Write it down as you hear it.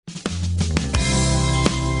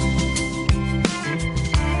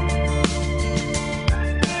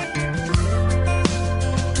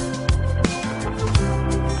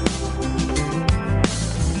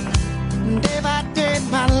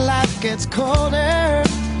gets colder.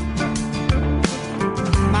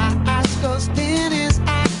 My eyes go dim as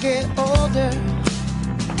I get older.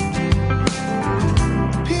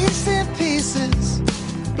 Piece in pieces,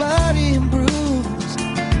 bloody and bruised.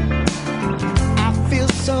 I feel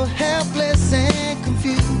so helpless and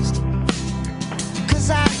confused.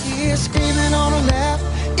 'Cause I hear screaming on the left,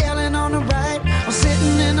 yelling on the right. I'm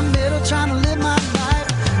sitting in the middle trying to live my life.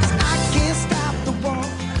 'Cause I can't stop the war,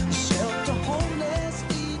 shelter homeless,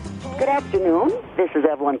 feed the poor. Good afternoon. This is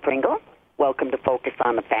Evelyn Pringle. Welcome to Focus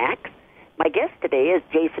on the Facts. My guest today is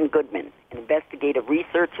Jason Goodman, an investigative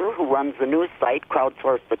researcher who runs the news site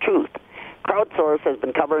CrowdSource the Truth. CrowdSource has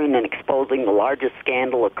been covering and exposing the largest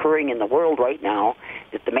scandal occurring in the world right now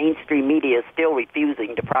that the mainstream media is still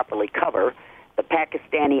refusing to properly cover: the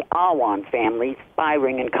Pakistani Awan family's spy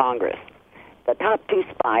ring in Congress. The top two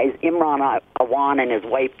spies, Imran Awan and his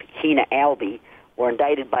wife Hina Alvi, were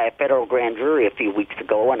indicted by a federal grand jury a few weeks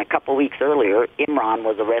ago, and a couple weeks earlier, Imran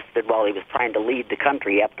was arrested while he was trying to leave the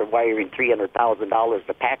country after wiring $300,000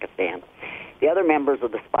 to Pakistan. The other members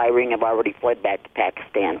of the spy ring have already fled back to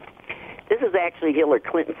Pakistan. This is actually Hillary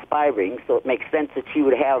Clinton's spy ring, so it makes sense that she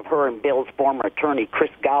would have her and Bill's former attorney,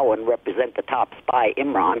 Chris Gowan, represent the top spy,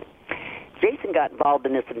 Imran. Jason got involved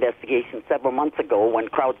in this investigation several months ago when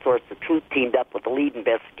CrowdSource the Truth teamed up with the lead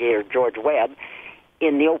investigator, George Webb,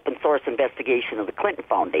 in the open source investigation of the Clinton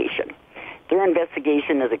Foundation. Their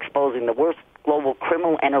investigation is exposing the worst global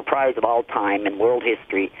criminal enterprise of all time in world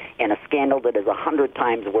history, and a scandal that is 100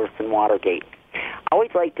 times worse than Watergate. I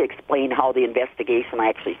always like to explain how the investigation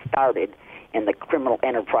actually started and the criminal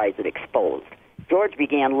enterprise it exposed. George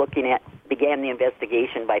began the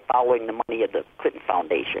investigation by following the money of the Clinton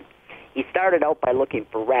Foundation. He started out by looking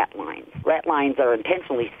for rat lines. Rat lines are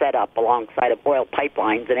intentionally set up alongside of oil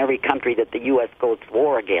pipelines in every country that the U.S. goes to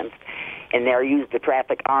war against, and they are used to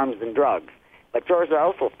traffic arms and drugs. But George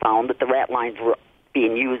also found that the rat lines were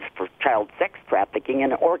being used for child sex trafficking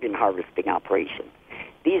and an organ harvesting operation.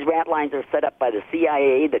 These rat lines are set up by the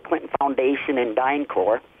CIA, the Clinton Foundation, and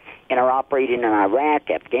DynCorp, and are operating in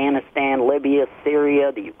Iraq, Afghanistan, Libya,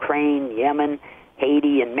 Syria, the Ukraine, Yemen,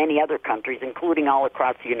 Haiti, and many other countries, including all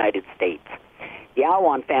across the United States. The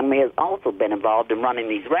Awan family has also been involved in running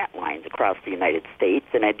these rat lines across the United States,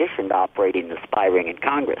 in addition to operating the spy ring in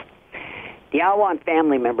Congress. The Awan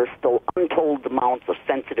family members stole untold amounts of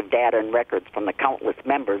sensitive data and records from the countless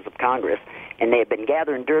members of Congress, and they have been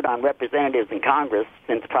gathering dirt on representatives in Congress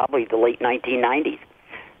since probably the late 1990s.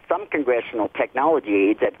 Some congressional technology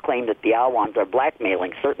aides have claimed that the Awans are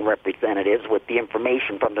blackmailing certain representatives with the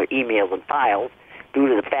information from their emails and files, due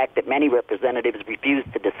to the fact that many representatives refuse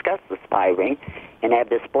to discuss the spy ring and have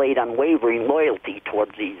displayed unwavering loyalty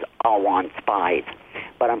towards these Awan spies.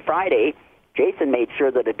 But on Friday, Jason made sure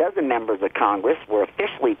that a dozen members of Congress were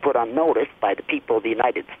officially put on notice by the people of the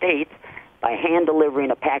United States by hand-delivering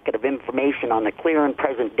a packet of information on the clear and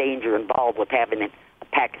present danger involved with having a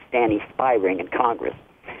Pakistani spy ring in Congress.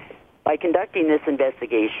 By conducting this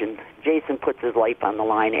investigation, Jason puts his life on the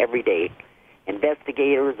line every day.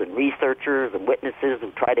 Investigators and researchers and witnesses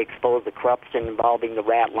who try to expose the corruption involving the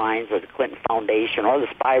rat lines or the Clinton Foundation or the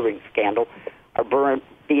spy ring scandal are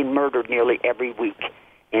being murdered nearly every week,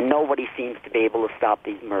 and nobody seems to be able to stop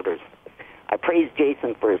these murders. I praise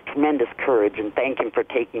Jason for his tremendous courage and thank him for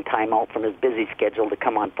taking time out from his busy schedule to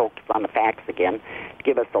come on Focus on the Facts again to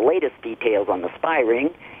give us the latest details on the spy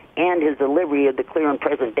ring and his delivery of the clear and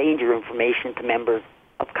present danger information to members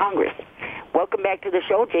of Congress. Welcome back to the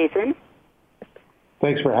show, Jason.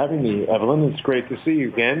 Thanks for having me, Evelyn. It's great to see you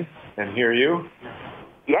again and hear you.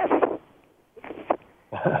 Yes.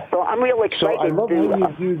 So I'm real excited. So I love how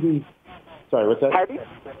you do the... Sorry, what's that? Pardon?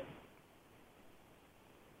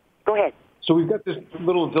 Go ahead. So we've got this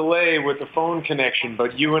little delay with the phone connection,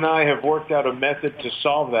 but you and I have worked out a method to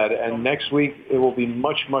solve that, and next week it will be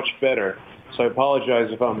much, much better. So I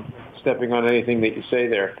apologize if I'm stepping on anything that you say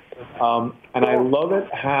there. And I love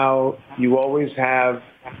it how you always have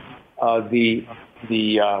the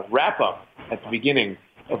wrap-up at the beginning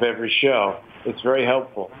of every show. It's very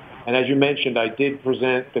helpful. And as you mentioned, I did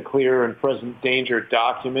present the clear and present danger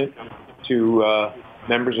document to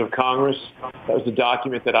members of Congress. That was the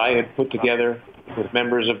document that I had put together with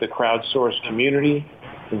members of the crowdsourced community,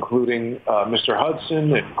 including Mr.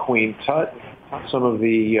 Hudson and Queen Tut, some of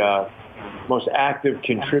the most active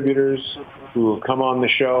contributors who have come on the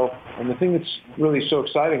show. And the thing that's really so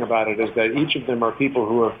exciting about it is that each of them are people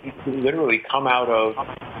who have literally come out of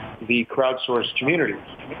the crowdsourced community.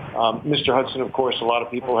 Mr. Hudson, of course, a lot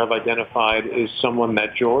of people have identified is someone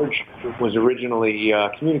that George was originally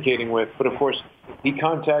communicating with. But, of course, he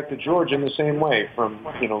contacted George in the same way from,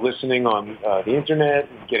 listening on the internet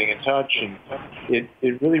and getting in touch. And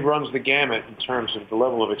it really runs the gamut in terms of the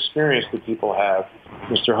level of experience that people have.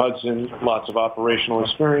 Mr. Hudson, lots of operational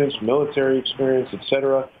experience, military experience, et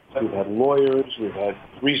cetera. We've had lawyers, we've had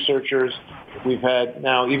researchers, we've had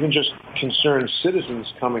now even just concerned citizens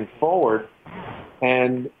coming forward.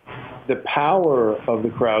 And the power of the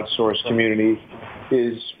crowdsourced community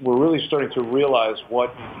is we're really starting to realize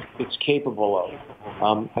what it's capable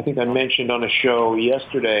of. I think I mentioned on a show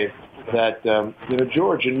yesterday that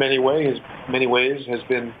George in many ways has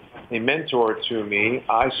been a mentor to me.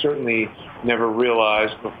 I certainly never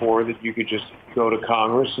realized before that you could just go to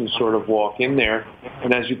Congress and sort of walk in there.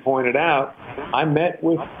 And as you pointed out, I met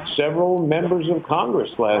with several members of Congress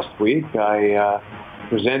last week. I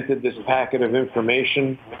presented this packet of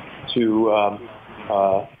information to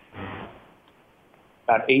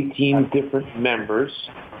about 18 different members.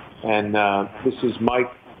 And this is Mike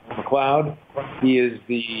McLeod. He is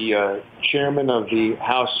the chairman of the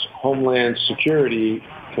House Homeland Security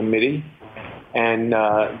Committee. And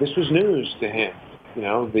this was news to him.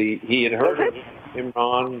 He had heard of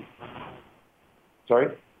Imran.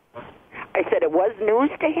 Sorry? I said it was news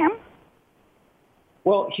to him?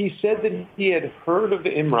 Well, he said that he had heard of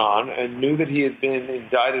Imran and knew that he had been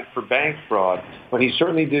indicted for bank fraud, but he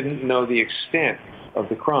certainly didn't know the extent of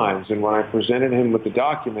the crimes. And when I presented him with the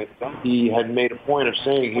document, he had made a point of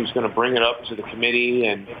saying he was going to bring it up to the committee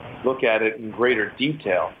and look at it in greater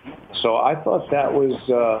detail. So I thought that was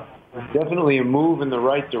definitely a move in the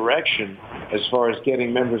right direction as far as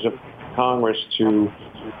getting members of Congress to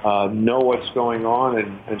know what's going on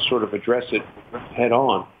and sort of address it head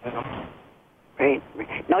on. Right.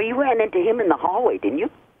 Now, you ran into him in the hallway, didn't you?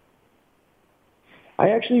 I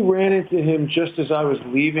actually ran into him just as I was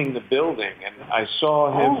leaving the building, and I saw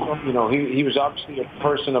him, he was obviously a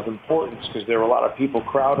person of importance because there were a lot of people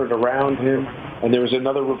crowded around him, and there was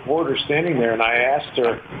another reporter standing there, and I asked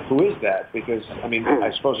her, who is that? Because,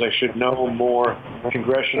 I suppose I should know more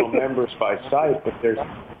congressional members by sight, but there's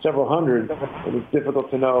several hundred, and it's difficult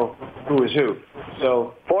to know who is who.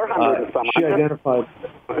 So 400 and some, she identified,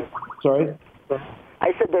 sorry?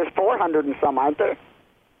 I said there's 400 and some, aren't there?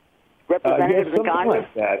 Representatives in Congress?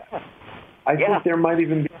 Like that. I think there might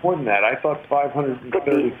even be more than that. I thought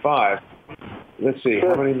 535. Let's see,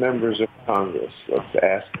 how many members of Congress? Let's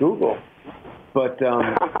ask Google. But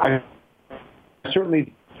I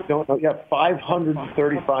certainly don't know. Yeah,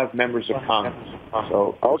 535 members of Congress.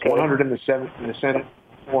 So 100 in the Senate,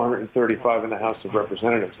 435 in the House of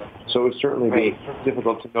Representatives. So it would certainly be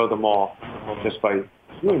difficult to know them all just by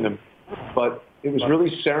viewing them. But it was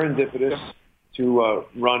really serendipitous to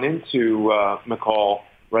run into McCall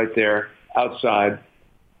right there outside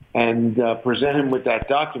and present him with that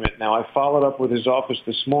document. Now, I followed up with his office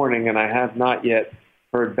this morning, and I have not yet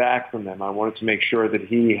heard back from them. I wanted to make sure that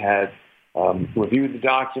he had reviewed the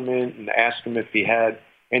document and asked him if he had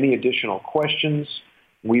any additional questions.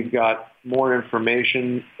 We've got more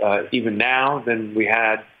information even now than we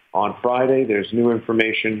had on Friday. There's new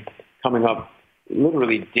information coming up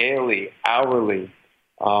literally daily, hourly.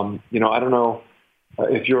 I don't know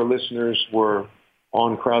if your listeners were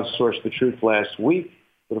on CrowdSource the Truth last week,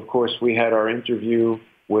 but of course we had our interview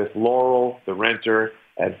with Laurel, the renter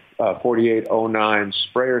at 4809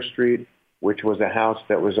 Sprayer Street, which was a house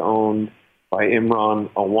that was owned by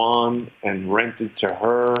Imran Awan and rented to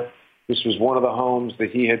her. This was one of the homes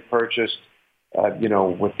that he had purchased,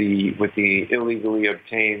 with the illegally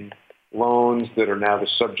obtained loans that are now the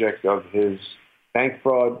subject of his bank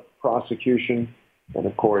fraud prosecution. And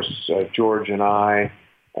of course, George and I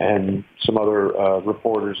and some other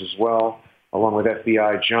reporters as well, along with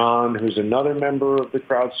FBI John, who's another member of the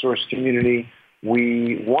crowdsourced community.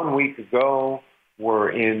 We, 1 week ago, were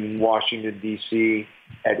in Washington, D.C.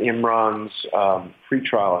 at Imran's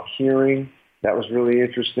pretrial hearing. That was really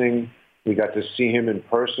interesting. We got to see him in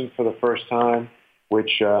person for the first time,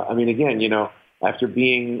 which, after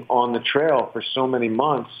being on the trail for so many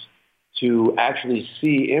months, to actually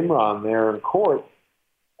see Imran there in court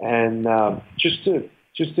and just to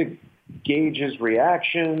gauge his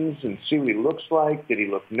reactions and see what he looks like. Did he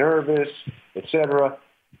look nervous, etc.?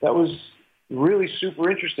 That was really super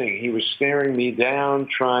interesting. He was staring me down,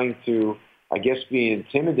 trying to, I guess, be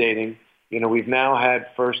intimidating. We've now had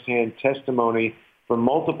firsthand testimony from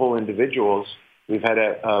multiple individuals. We've had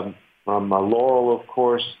from Laurel, of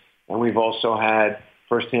course, and we've also had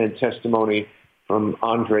firsthand testimony from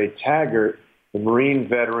Andre Taggart, the Marine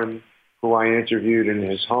veteran who I interviewed in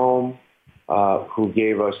his home, who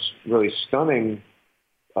gave us really stunning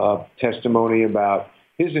testimony about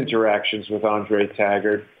his interactions with Andre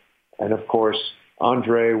Taggart. And of course,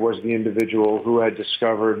 Andre was the individual who had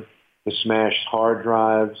discovered the smashed hard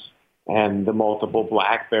drives and the multiple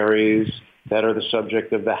BlackBerries that are the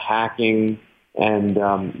subject of the hacking and,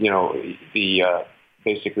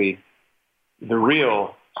 basically the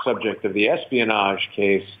real subject of the espionage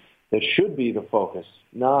case that should be the focus,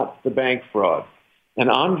 not the bank fraud. And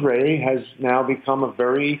Andre has now become a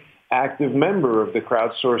very active member of the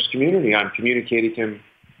CrowdSource community. I'm communicating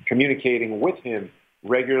with him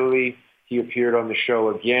regularly. He appeared on the show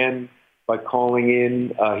again by calling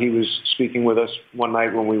in. He was speaking with us one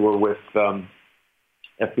night when we were with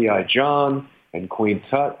FBI John and Queen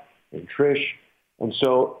Tut and Trish. And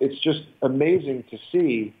so it's just amazing to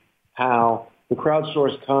see how the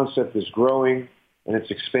crowdsourced concept is growing and it's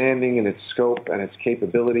expanding in its scope and its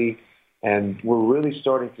capability. And we're really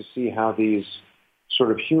starting to see how these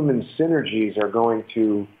sort of human synergies are going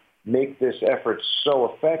to make this effort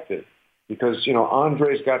so effective. Because,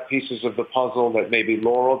 Andre's got pieces of the puzzle that maybe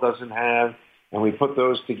Laurel doesn't have, and we put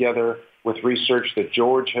those together with research that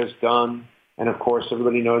George has done. And, of course,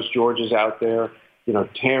 everybody knows George is out there,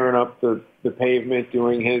 tearing up the pavement,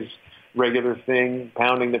 doing his regular thing,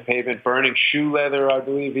 pounding the pavement, burning shoe leather, I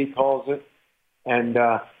believe he calls it. And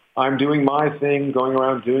I'm doing my thing, going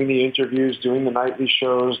around doing the interviews, doing the nightly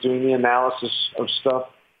shows, doing the analysis of stuff.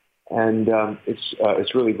 And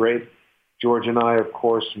it's really great. George and I, of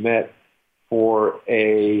course, met for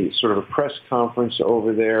a sort of a press conference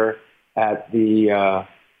over there at the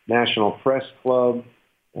National Press Club.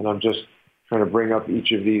 And I'm just trying to bring up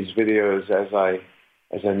each of these videos as I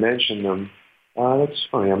mention them. That's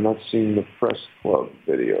funny. I'm not seeing the Press Club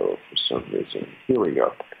video for some reason. Here we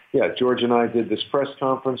go. Yeah, George and I did this press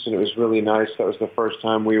conference, and it was really nice. That was the first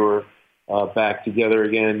time we were back together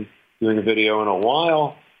again, doing a video in a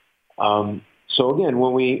while. So again,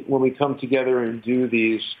 when we come together and do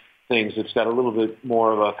these things, it's got a little bit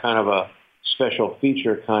more of a kind of a special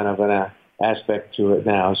feature kind of an aspect to it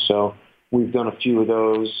now. So we've done a few of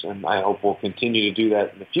those, and I hope we'll continue to do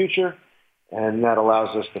that in the future. And that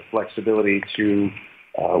allows us the flexibility to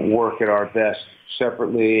work at our best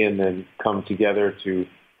separately and then come together to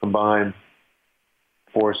combine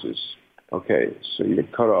forces. Okay, so you're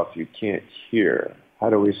cut off. You can't hear. How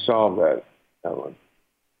do we solve that, Ellen?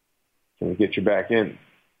 Can we get you back in?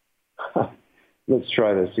 Let's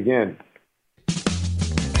try this again.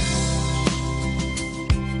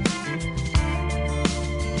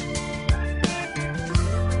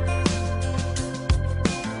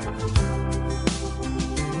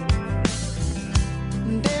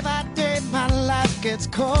 Day by day, my life gets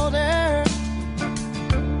colder.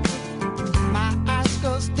 My eyes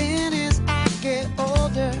go thin as I get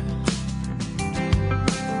older.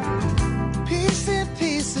 Piece in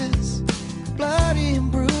pieces, bloody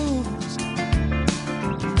and bruised.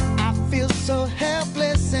 I feel so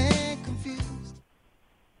helpless and confused.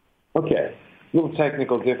 Okay, little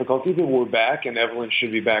technical difficulty, but we're back, and Evelyn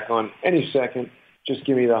should be back on any second. Just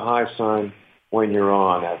give me the high sign when you're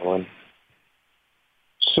on, Evelyn.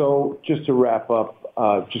 So just to wrap up,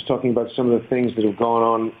 just talking about some of the things that have gone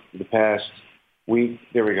on the past week.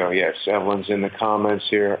 There we go. Yes, Evelyn's in the comments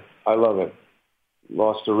here. I love it.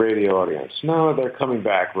 Lost a radio audience. No, they're coming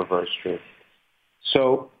back, reverse truth.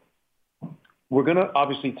 So we're going to,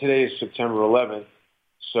 obviously today is September 11th,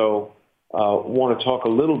 so want to talk a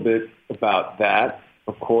little bit about that,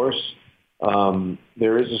 of course.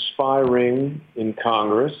 There is a spy ring in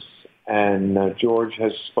Congress, and George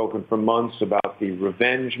has spoken for months about the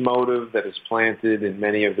revenge motive that is planted in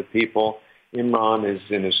many of the people. Imran is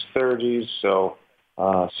in his 30s, so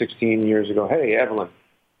 16 years ago. Hey, Evelyn.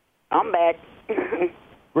 I'm back.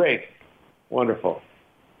 Great. Wonderful.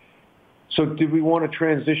 So did we want to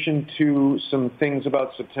transition to some things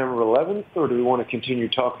about September 11th, or do we want to continue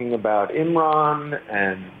talking about Imran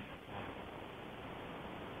and...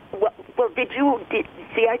 Well,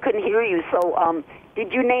 see, I couldn't hear you, so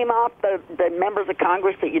did you name off the members of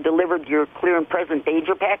Congress that you delivered your clear and present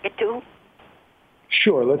danger packet to?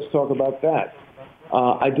 Sure, let's talk about that.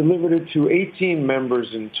 I delivered it to 18 members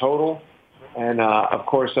in total, and of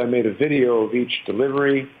course I made a video of each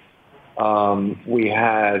delivery. We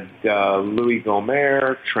had Louis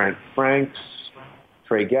Gomer, Trent Franks,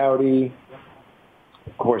 Trey Gowdy,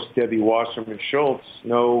 of course Debbie Wasserman Schultz.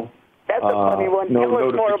 That's a funny one. Tell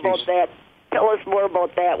us more about that. Tell us more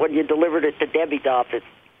about that when you delivered it to Debbie's office.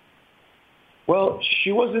 Well,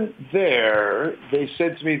 she wasn't there. They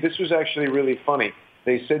said to me, this was actually really funny.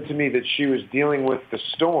 They said to me that she was dealing with the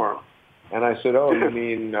storm. And I said, oh, you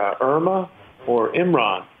mean Irma or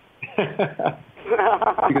Imran?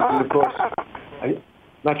 Because, of course, I'm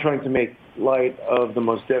not trying to make light of the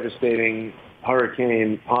most devastating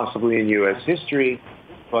hurricane possibly in U.S. history,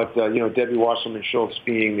 But, Debbie Wasserman Schultz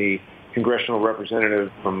being the congressional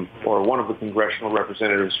representative or one of the congressional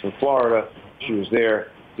representatives from Florida, she was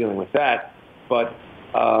there dealing with that. But,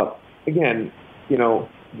 again,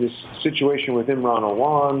 this situation with Imran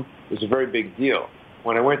Awan is a very big deal.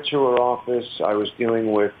 When I went to her office, I was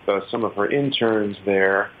dealing with some of her interns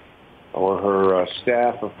there, or her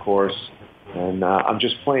staff, of course, and I'm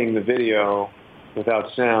just playing the video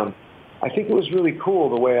without sound. I think it was really cool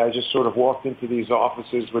the way I just sort of walked into these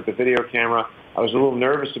offices with the video camera. I was a little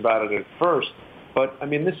nervous about it at first, but, I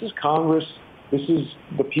mean, this is Congress. This is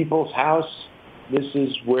the people's house. This is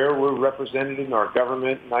where we're represented in our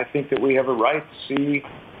government, and I think that we have a right to see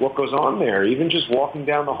what goes on there. Even just walking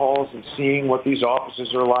down the halls and seeing what these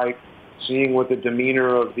offices are like, seeing what the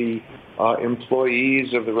demeanor of the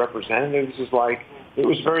employees of the representatives is like, it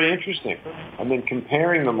was very interesting. And then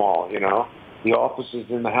comparing them all, the offices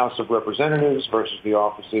in the House of Representatives versus the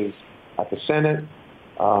offices at the Senate,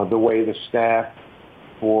 the way the staff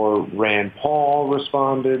for Rand Paul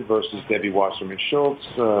responded versus Debbie Wasserman Schultz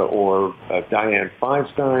or Dianne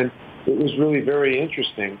Feinstein. It was really very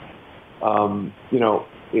interesting.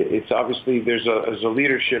 It's obviously there's a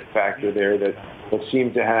leadership factor there that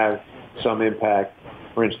seemed to have some impact.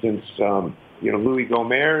 For instance, Louis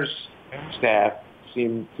Gohmere's staff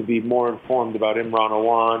seemed to be more informed about Imran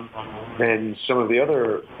Awan than some of the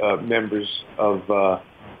other members of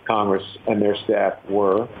Congress and their staff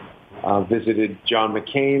were. Visited John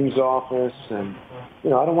McCain's office, and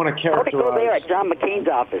I don't want to characterize. How'd they go there at John McCain's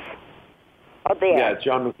office? Yeah,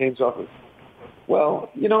 John McCain's office. Well,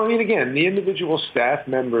 again, the individual staff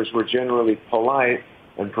members were generally polite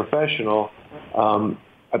and professional.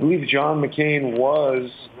 I believe John McCain was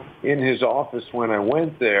in his office when I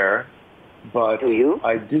went there, but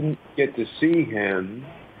I didn't get to see him.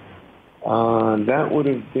 That would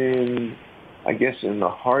have been, I guess, in the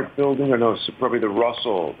Hart building, or no, probably the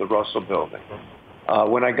Russell building.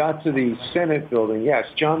 When I got to the Senate building, yes,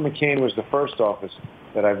 John McCain was the first office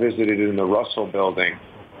that I visited in the Russell building.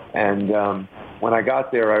 And when I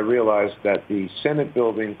got there, I realized that the Senate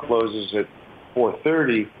building closes at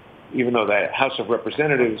 4:30, even though the House of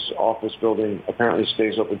Representatives office building apparently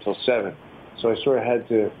stays open until 7. So I sort of had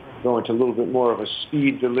to go into a little bit more of a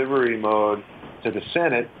speed delivery mode to the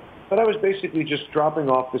Senate. But I was basically just dropping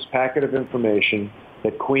off this packet of information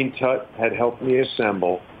that Queen Tut had helped me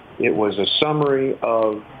assemble. It was a summary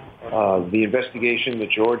of the investigation that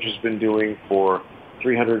George has been doing for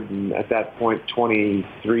 300, and at that point,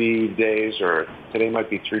 23 days, or today might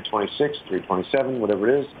be 326, 327, whatever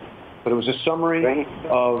it is. But it was a summary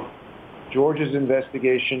of George's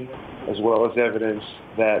investigation, as well as evidence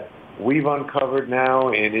that we've uncovered now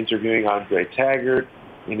in interviewing Andre Taggart,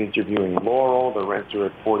 in interviewing Laurel, the renter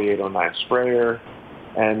at 4809 Sprayer.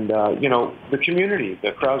 And, the community,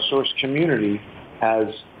 the CrowdSource community has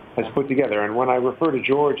put together. And when I refer to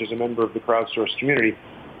George as a member of the CrowdSource community,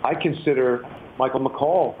 I consider Michael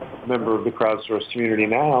McCall a member of the CrowdSource community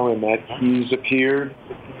now, in that he's appeared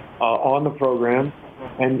on the program,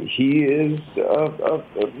 and he is a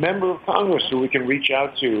member of Congress who we can reach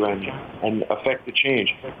out to and affect the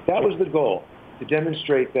change. That was the goal, to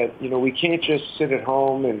demonstrate that, we can't just sit at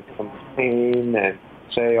home and complain and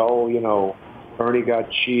say, Bernie got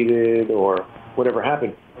cheated or whatever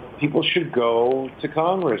happened. People should go to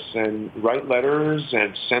Congress and write letters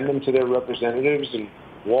and send them to their representatives and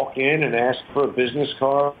walk in and ask for a business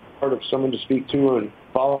card of someone to speak to and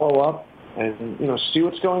follow up and, see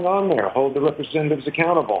what's going on there. Hold the representatives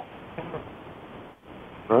accountable.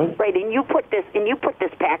 Right? Right, and you put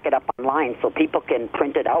this packet up online so people can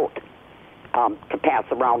print it out to pass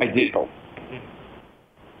around to people.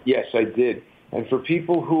 Yes, I did. And for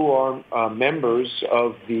people who are members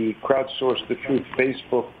of the CrowdSource the Truth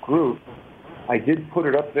Facebook group, I did put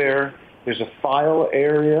it up there. There's a file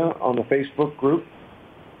area on the Facebook group,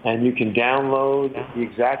 and you can download the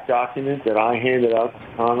exact document that I handed out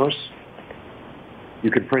to Congress.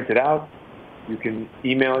 You can print it out. You can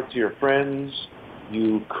email it to your friends.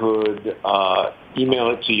 You could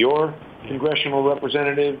email it to your congressional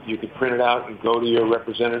representative. You could print it out and go to your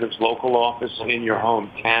representative's local office in your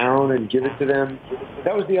hometown and give it to them.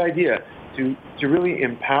 That was the idea, to really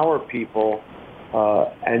empower people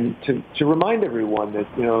and to remind everyone that,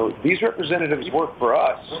 these representatives work for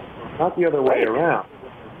us, not the other way around.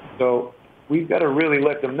 So we've got to really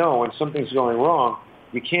let them know when something's going wrong.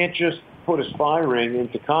 You can't just put a spy ring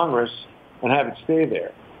into Congress and have it stay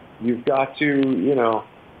there. You've got to,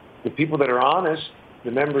 the people that are honest,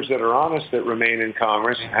 the members that are honest that remain in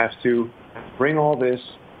Congress have to bring all this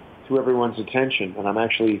to everyone's attention. And I'm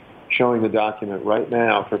actually showing the document right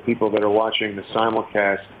now for people that are watching the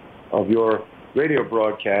simulcast of your radio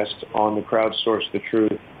broadcast on the CrowdSource the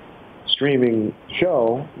Truth streaming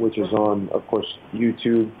show, which is on, of course,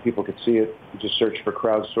 YouTube. People can see it. You just search for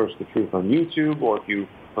CrowdSource the Truth on YouTube, or if you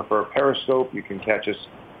prefer Periscope, you can catch us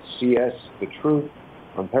CS the Truth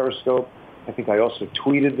on Periscope. I think I also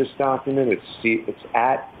tweeted this document. It's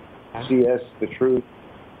at CS the Truth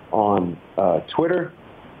on Twitter.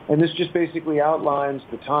 And this just basically outlines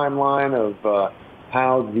the timeline of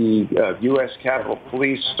how the U.S. Capitol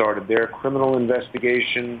Police started their criminal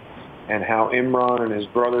investigation and how Imran and his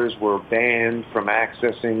brothers were banned from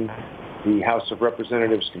accessing the House of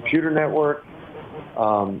Representatives computer network.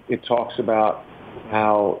 It talks about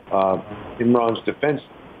how Imran's defense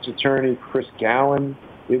attorney, Chris Gowan,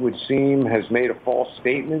 it would seem, has made a false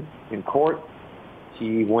statement in court.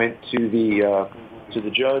 He went to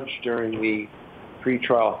the judge during the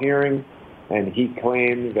pretrial hearing, and he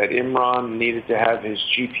claimed that Imran needed to have his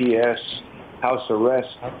GPS house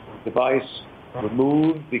arrest device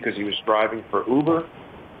removed because he was driving for Uber.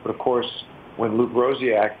 But of course, when Luke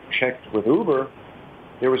Rosiak checked with Uber,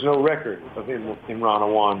 there was no record of Imran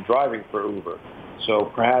Awan driving for Uber.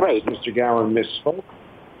 So perhaps Mr. Gowan misspoke,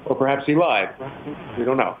 or perhaps he lied. We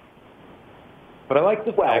don't know. But I like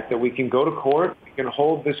the fact that we can go to court, we can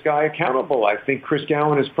hold this guy accountable. I think Chris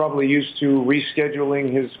Gowan is probably used to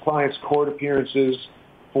rescheduling his client's court appearances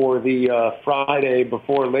for the Friday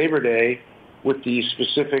before Labor Day with the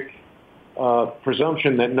specific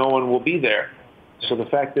presumption that no one will be there. So the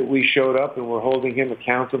fact that we showed up and we're holding him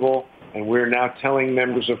accountable, and we're now telling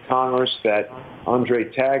members of Congress that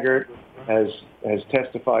Andre Taggart has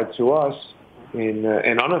testified to us in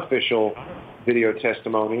an unofficial video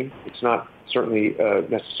testimony. It's not certainly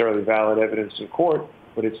necessarily valid evidence in court,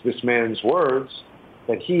 but it's this man's words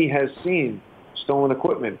that he has seen stolen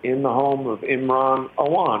equipment in the home of Imran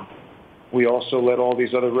Awan. We also let all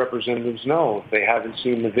these other representatives know they haven't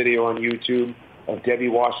seen the video on YouTube of Debbie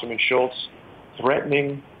Wasserman Schultz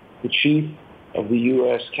threatening the chief of the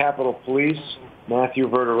U.S. Capitol Police, Matthew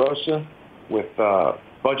Verderosa, with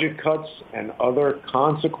budget cuts and other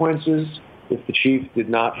consequences if the chief did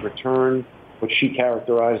not return what she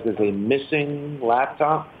characterized as a missing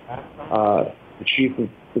laptop. The chief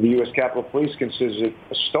of the U.S. Capitol Police considers it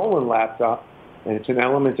a stolen laptop, and it's an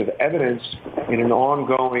element of evidence in an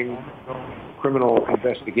ongoing criminal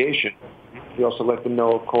investigation. We also let them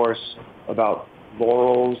know, of course, about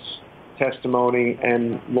Laurel's testimony,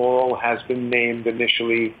 and Laurel has been named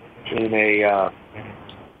initially in a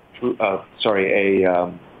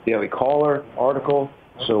Daily Caller article.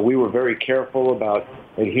 So we were very careful about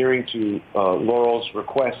adhering to Laurel's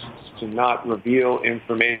requests to not reveal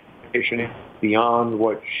information beyond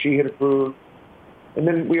what she had approved. And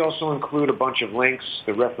then we also include a bunch of links,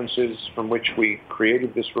 the references from which we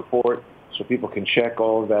created this report, so people can check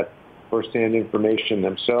all of that firsthand information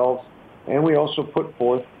themselves. And we also put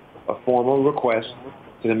forth a formal request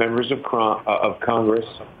to the members of Congress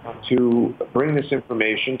to bring this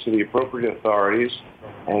information to the appropriate authorities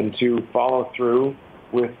and to follow through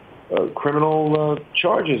with criminal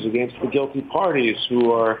charges against the guilty parties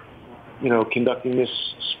who are, conducting this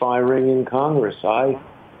spy ring in Congress. I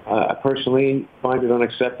personally find it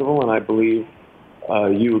unacceptable, and I believe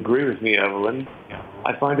you agree with me, Evelyn.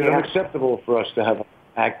 I find it unacceptable for us to have an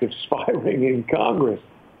active spy ring in Congress.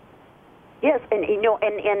 Yes, and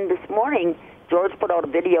and this morning George put out a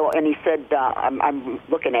video, and he said, I'm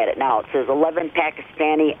looking at it now. It says 11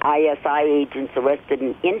 Pakistani ISI agents arrested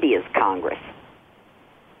in India's Congress.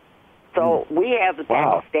 So we have the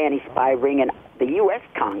Pakistani spy ring in the U.S.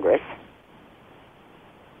 Congress.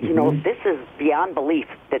 This is beyond belief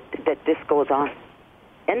that this goes on.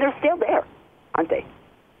 And they're still there, aren't they?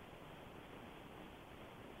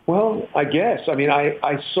 Well, I guess. I mean,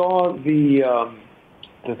 I saw the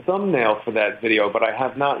thumbnail for that video, but I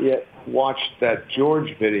have not yet watched that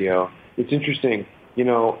George video. It's interesting.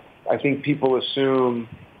 I think people assume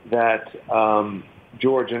that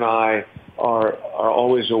George and I are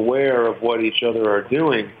always aware of what each other are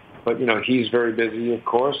doing. But, he's very busy, of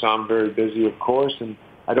course. I'm very busy, of course. And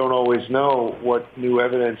I don't always know what new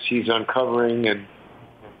evidence he's uncovering and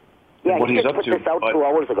what he's up to. He just put this out 2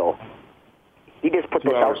 hours ago. He just put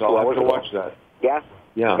this out 2 hours ago. I'll have to watch that.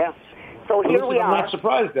 Yeah. So here we are. I'm not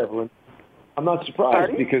surprised, Evelyn. I'm not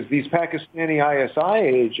surprised because these Pakistani ISI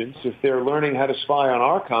agents, if they're learning how to spy on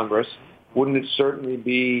our Congress, wouldn't it certainly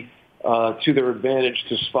be to their advantage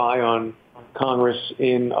to spy on Congress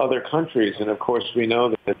in other countries? And of course, we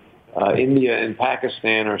know that India and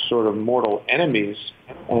Pakistan are sort of mortal enemies.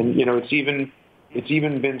 And it's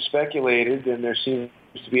even been speculated, and there seems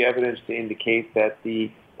to be evidence to indicate that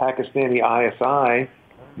the Pakistani ISI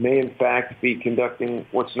may in fact be conducting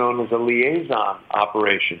what's known as a liaison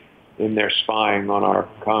operation. in their spying on our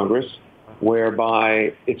Congress,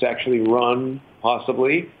 whereby it's actually run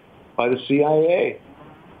possibly by the CIA.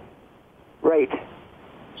 Right.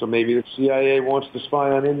 So maybe the CIA wants to spy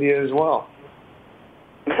on India as well.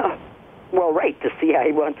 Well, right. The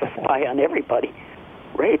CIA wants to spy on everybody.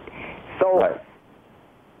 Right. So Right.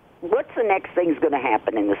 what's the next thing's going to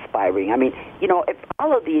happen in the spy ring? I mean, you know, if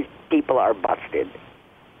all of these people are busted,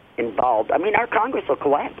 involved, I mean, our Congress will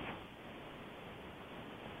collapse.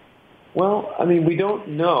 Well, I mean, we don't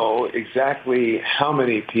know exactly how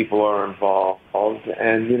many people are involved,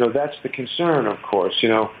 and, you know, that's the concern, of course. You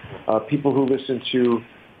know, people who listen to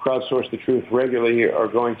CrowdSource the Truth regularly are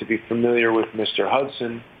going to be familiar with Mr.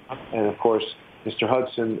 Hudson, and, of course, Mr.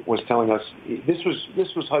 Hudson was telling us, this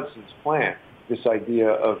was Hudson's plan, this idea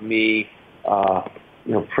of me,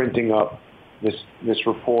 you know, printing up this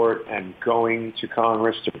report and going to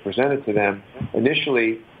Congress to present it to them.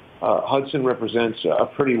 Initially, Hudson represents a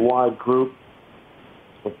pretty wide group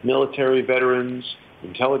of military veterans,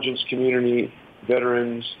 intelligence community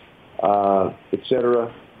veterans, et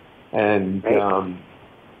cetera, and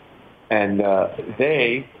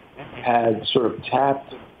they had sort of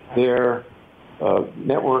tapped their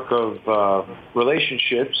network of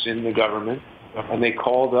relationships in the government, and they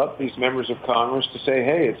called up these members of Congress to say,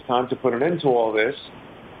 hey, it's time to put an end to all this.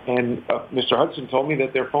 And Mr. Hudson told me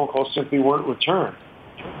that their phone calls simply weren't returned.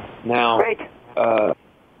 Now,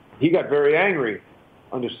 he got very angry,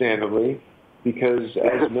 understandably, because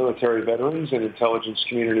as military veterans and intelligence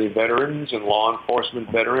community veterans and law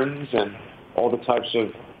enforcement veterans and all the types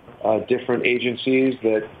of different agencies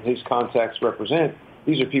that his contacts represent,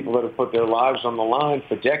 these are people that have put their lives on the line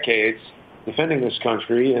for decades defending this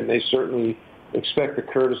country, and they certainly expect the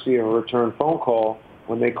courtesy of a return phone call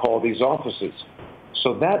when they call these offices.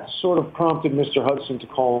 So that sort of prompted Mr. Hudson to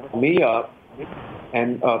call me up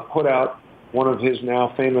and put out one of his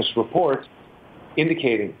now famous reports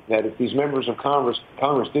indicating that if these members of Congress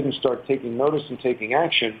didn't start taking notice and taking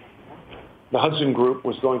action, the Hudson Group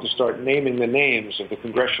was going to start naming the names of the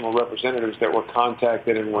congressional representatives that were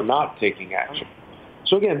contacted and were not taking action.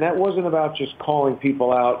 So again, that wasn't about just calling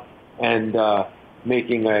people out and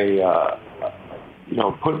making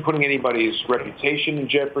putting anybody's reputation in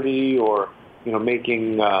jeopardy or, you know,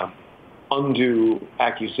 making undue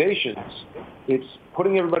accusations. It's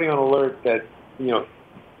putting everybody on alert that, you know,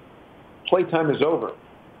 playtime is over.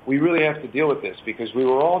 We really have to deal with this because we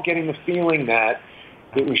were all getting the feeling that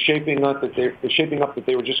it was shaping up that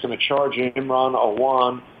they were just going to charge Imran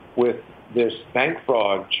Awan with this bank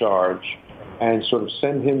fraud charge and sort of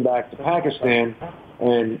send him back to Pakistan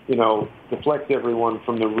and, you know, deflect everyone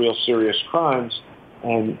from the real serious crimes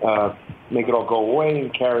and make it all go away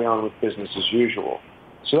and carry on with business as usual.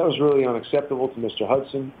 So that was really unacceptable to Mr.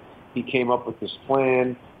 Hudson. He came up with this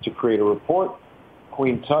plan to create a report.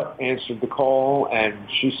 Queen Tut answered the call, and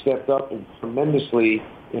she stepped up and tremendously,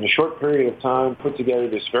 in a short period of time, put together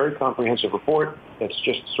this very comprehensive report that's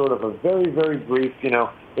just sort of a very, very brief, you know,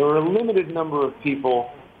 there were a limited number of people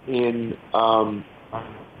in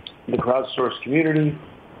the crowdsourced community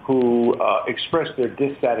who expressed their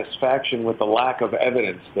dissatisfaction with the lack of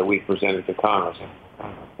evidence that we presented to Congress.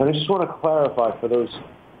 And I just want to clarify for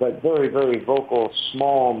that very, very vocal,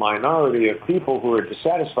 small minority of people who are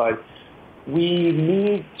dissatisfied, we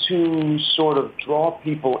need to sort of draw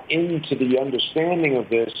people into the understanding of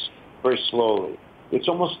this very slowly. It's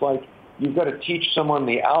almost like you've got to teach someone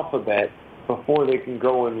the alphabet before they can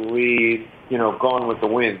go and read, you know, Gone with the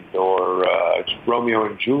Wind or Romeo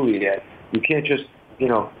and Juliet. You can't just, you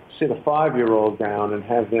know, sit a 5-year-old down and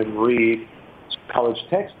have them read college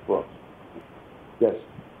textbooks. Yes.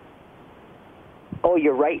 Oh,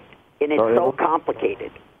 you're right. And it's so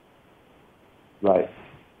complicated. Right.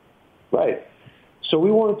 Right. So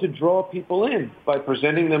we wanted to draw people in by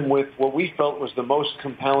presenting them with what we felt was the most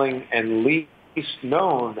compelling and least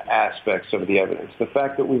known aspects of the evidence. The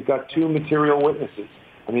fact that we've got 2 material witnesses.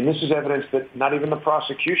 I mean, this is evidence that not even the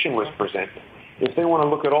prosecution was presenting. If they want to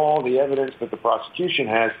look at all the evidence that the prosecution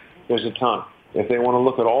has, there's a ton. If they want to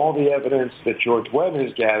look at all the evidence that George Webb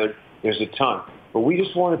has gathered, there's a ton. But we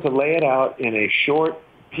just wanted to lay it out in a short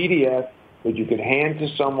PDF that you could hand to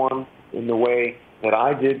someone in the way that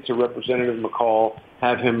I did to Representative McCall,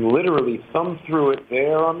 have him literally thumb through it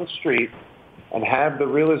there on the street and have the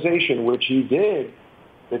realization, which he did,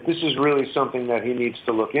 that this is really something that he needs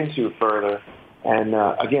to look into further. And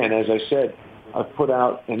again, as I said, I've put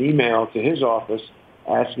out an email to his office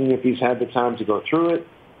asking if he's had the time to go through it,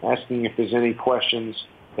 asking if there's any questions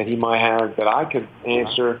that he might have that I could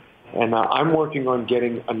answer, And I'm working on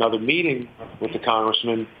getting another meeting with the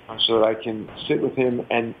congressman so that I can sit with him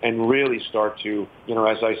and really start to,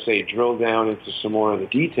 as I say, drill down into some more of the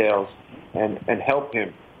details and help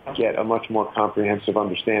him get a much more comprehensive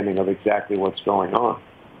understanding of exactly what's going on.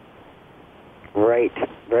 Right.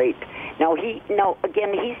 Now,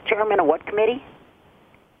 again, he's chairman of what committee?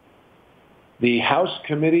 The House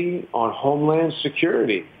Committee on Homeland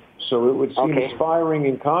Security. So it would seem aspiring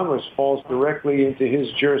in Congress falls directly into his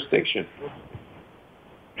jurisdiction.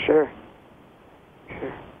 Sure.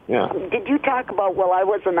 Yeah. Did you talk about, I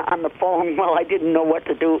wasn't on the phone, I didn't know what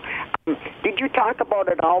to do. Did you talk about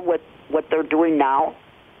it all with what they're doing now?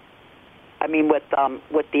 I mean, with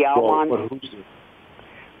the Awan? Well, who's doing?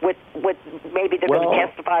 With maybe they're going to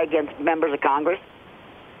testify against members of Congress?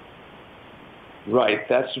 Right.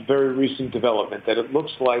 That's a very recent development, that it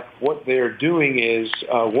looks like what they're doing is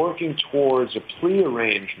working towards a plea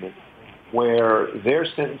arrangement where their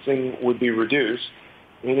sentencing would be reduced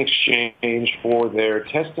in exchange for their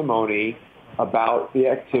testimony about the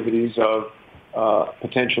activities of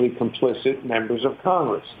potentially complicit members of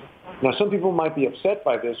Congress. Now, some people might be upset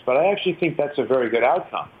by this, but I actually think that's a very good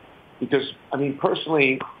outcome because,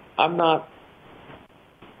 personally, I'm not,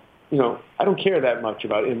 I don't care that much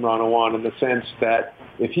about Imran Awan in the sense that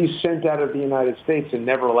if he's sent out of the United States and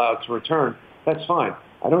never allowed to return, that's fine.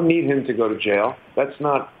 I don't need him to go to jail. That's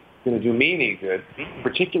not going to do me any good,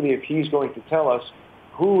 particularly if he's going to tell us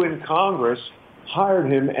who in Congress hired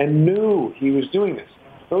him and knew he was doing this.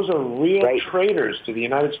 Those are real traitors to the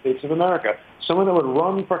United States of America. Someone that would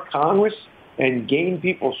run for Congress and gain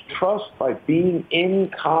people's trust by being in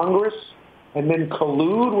Congress and then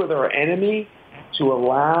collude with our enemy to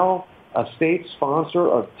allow a state sponsor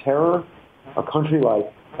of terror, a country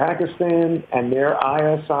like Pakistan and their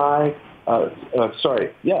ISI, the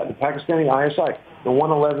Pakistani ISI, the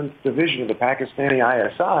 111th Division of the Pakistani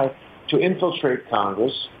ISI, to infiltrate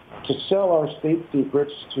Congress, to sell our state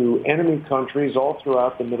secrets to enemy countries all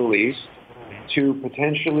throughout the Middle East, to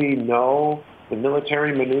potentially know the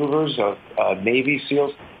military maneuvers of Navy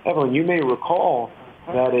SEALs. Evelyn, you may recall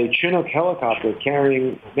that a Chinook helicopter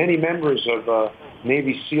carrying many members of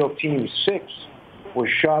Navy SEAL Team 6 was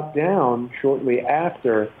shot down shortly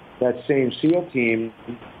after that same SEAL team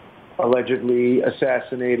allegedly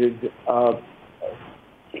assassinated Osama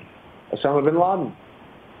bin Laden,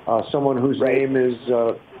 someone whose name is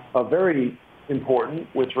very important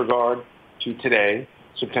with regard to today,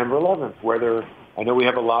 September 11th, whether I know we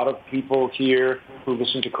have a lot of people here who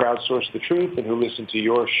listen to CrowdSource the Truth and who listen to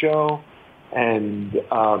your show and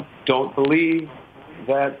don't believe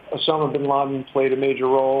that Osama bin Laden played a major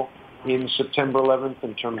role in September 11th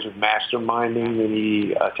in terms of masterminding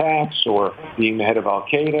the attacks or being the head of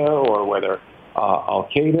Al-Qaeda or whether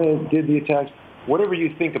Al-Qaeda did the attacks. Whatever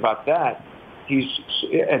you think about that, he's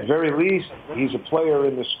at very least he's a player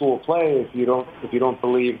in the school play. If you don't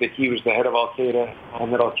believe that he was the head of Al-Qaeda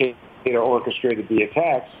and that Al-Qaeda orchestrated the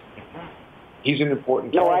attacks, he's an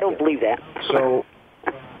important character. No, I don't believe that. So,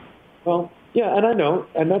 well, yeah, and I know,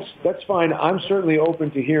 and that's fine. I'm certainly open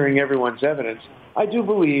to hearing everyone's evidence. I do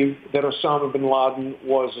believe that Osama bin Laden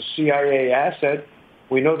was a CIA asset.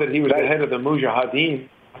 We know that he was the head of the Mujahideen,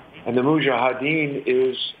 and the Mujahideen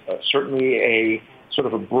is certainly a sort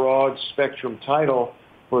of a broad spectrum title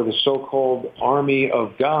for the so-called Army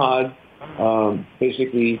of God,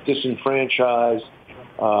 basically disenfranchised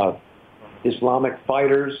Islamic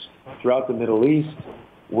fighters throughout the Middle East.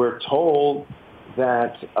 We're told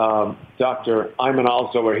that Dr. Ayman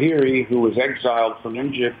al-Zawahiri, who was exiled from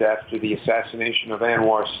Egypt after the assassination of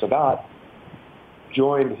Anwar Sadat,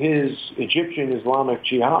 joined his Egyptian Islamic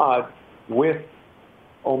Jihad with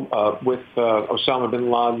Osama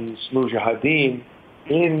bin Laden's Mujahideen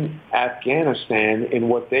in Afghanistan in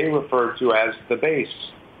what they refer to as the base.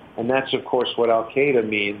 And that's, of course, what Al-Qaeda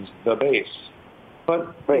means, the base.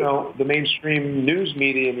 But, the mainstream news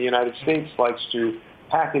media in the United States likes to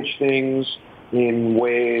package things in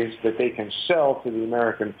ways that they can sell to the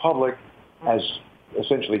American public as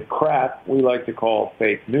essentially crap we like to call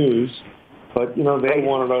fake news. But, they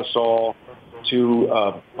wanted us all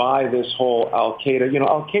to buy this whole Al-Qaeda.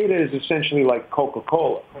 Al-Qaeda is essentially like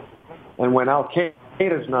Coca-Cola. And when Al-Qaeda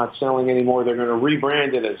is not selling anymore, they're going to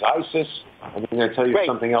rebrand it as ISIS. And they're going to tell you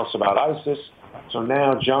something else about ISIS. So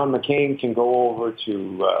now John McCain can go over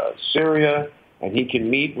to Syria, and he can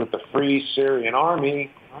meet with the Free Syrian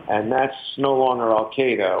Army, and that's no longer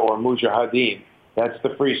Al-Qaeda or Mujahideen. That's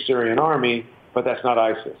the Free Syrian Army, but that's not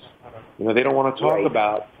ISIS. They don't want to talk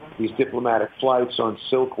about these diplomatic flights on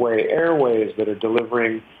Silkway Airways that are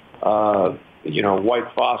delivering, white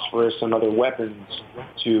phosphorus and other weapons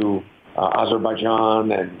to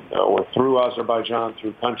Azerbaijan or through Azerbaijan,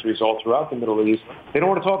 through countries all throughout the Middle East. They don't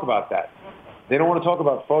want to talk about that. They don't want to talk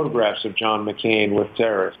about photographs of John McCain with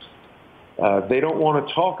terrorists. They don't want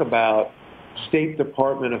to talk about State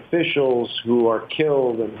Department officials who are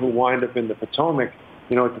killed and who wind up in the Potomac.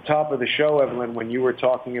 You know, at the top of the show, Evelyn, when you were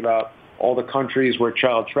talking about all the countries where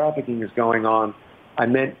child trafficking is going on, I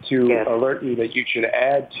meant to alert you that you should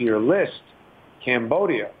add to your list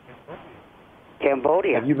Cambodia.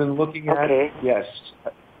 Cambodia. Have you been looking at? Yes.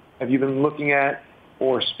 Have you been looking at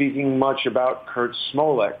or speaking much about Kurt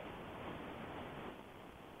Smollett?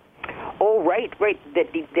 Oh, right. That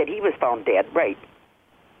he was found dead.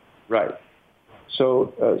 Right.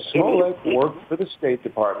 So Smollett worked for the State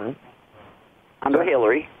Department under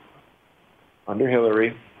Hillary.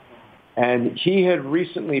 And he had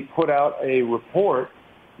recently put out a report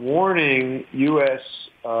warning U.S.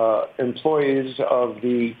 Employees of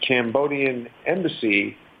the Cambodian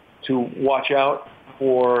embassy to watch out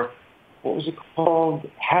for, what was it called?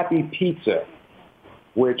 Happy Pizza,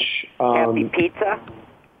 which... Happy Pizza?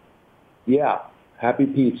 Yeah, Happy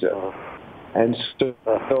Pizza. And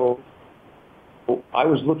so I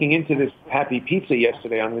was looking into this Happy Pizza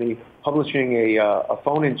yesterday. I'm going to be publishing a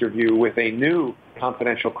phone interview with a new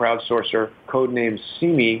confidential crowdsourcer, codenamed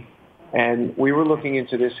Simi, and we were looking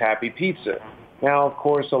into this Happy Pizza. Now, of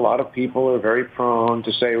course, a lot of people are very prone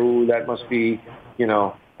to say, "Ooh, that must be,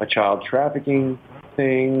 a child trafficking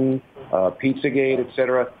thing, Pizzagate,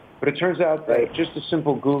 etc." But it turns out that just a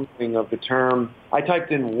simple Googling of the term, I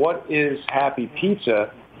typed in "what is Happy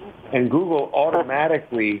Pizza," and Google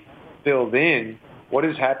automatically filled in what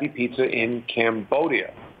is Happy Pizza in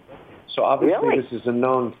Cambodia. So obviously this is a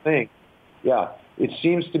known thing. Yeah, it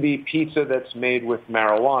seems to be pizza that's made with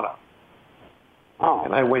marijuana. Oh.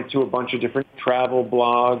 And I went to a bunch of different travel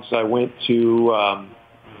blogs. I went to,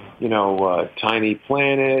 Tiny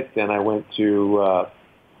Planet, and I went to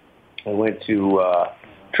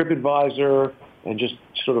TripAdvisor, and just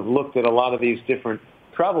sort of looked at a lot of these different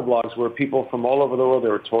travel blogs where people from all over the world,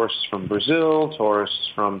 there were tourists from Brazil, tourists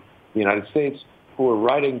from the United States, who were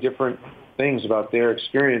writing different things about their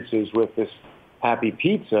experiences with this Happy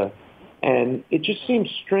Pizza. And it just seems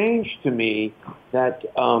strange to me that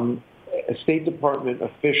a State Department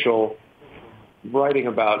official writing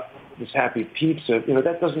about this Happy Pizza,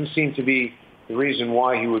 that doesn't seem to be the reason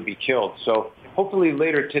why he would be killed. So hopefully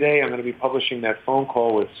later today I'm going to be publishing that phone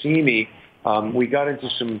call with Simi. We got into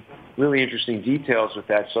some really interesting details with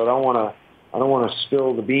that, so I don't want to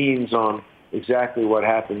spill the beans on exactly what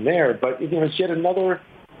happened there. But it's yet another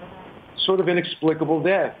sort of inexplicable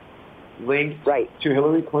death linked to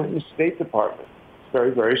Hillary Clinton's State Department. It's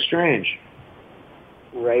very, very strange.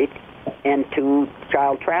 Right, and to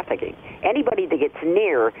child trafficking. Anybody that gets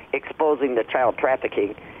near exposing the child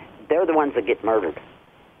trafficking, they're the ones that get murdered.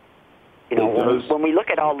 When we look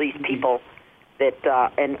at all these people that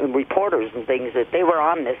and reporters and things that they were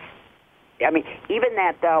on this. I mean, even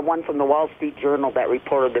that one from the Wall Street Journal, that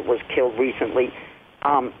reporter that was killed recently,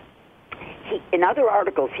 in other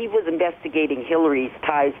articles, he was investigating Hillary's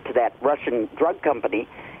ties to that Russian drug company,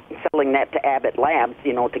 selling that to Abbott Labs,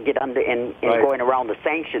 to get under and going around the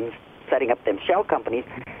sanctions, setting up them shell companies.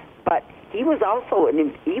 But he was also,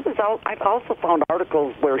 I've also found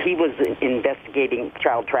articles where he was investigating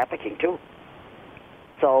child trafficking too.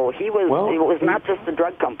 So it was not just the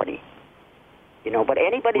drug company, but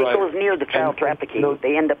anybody that goes near the child trafficking,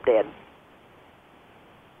 they end up dead.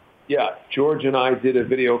 Yeah, George and I did a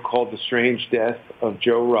video called The Strange Death of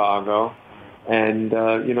Joe Rago. And,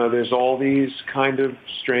 there's all these kind of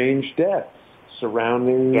strange deaths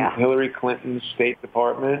surrounding Hillary Clinton's State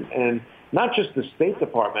Department, and not just the State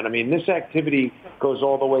Department. I mean, this activity goes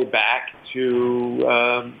all the way back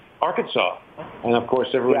to Arkansas. And, of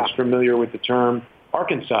course, everyone's familiar with the term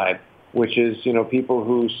Arkancide, which is, people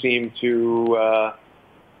who seem to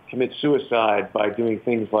commit suicide by doing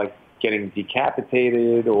things like getting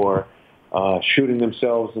decapitated or shooting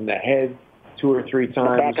themselves in the head 2 or 3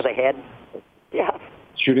 times. The back of the head. Yeah.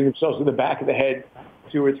 Shooting themselves in the back of the head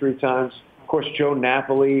 2 or 3 times. Of course, Joe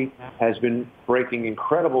Napoli has been breaking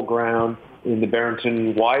incredible ground in the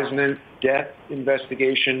Barrington Wiseman death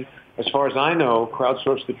investigation. As far as I know,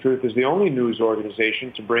 CrowdSource the Truth is the only news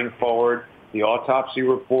organization to bring forward the autopsy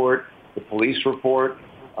report, the police report.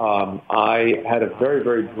 I had a very,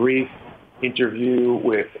 very brief interview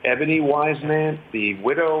with Ebony Wiseman, the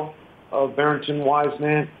widow of Barrington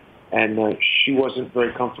Wiseman, and she wasn't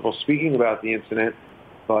very comfortable speaking about the incident,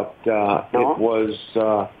 but it was,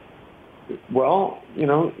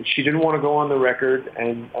 she didn't want to go on the record,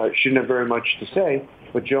 and she didn't have very much to say,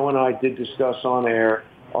 but Joe and I did discuss on air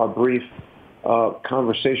our brief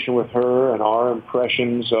conversation with her and our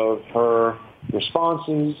impressions of her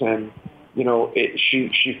responses. And,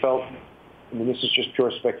 she felt, I mean, this is just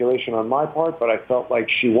pure speculation on my part, but I felt like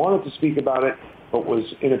she wanted to speak about it, but was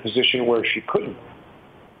in a position where she couldn't.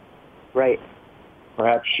 Right.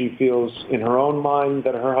 Perhaps she feels in her own mind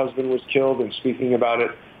that her husband was killed, and speaking about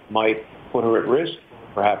it might put her at risk.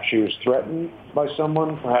 Perhaps she was threatened by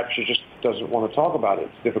someone. Perhaps she just doesn't want to talk about it.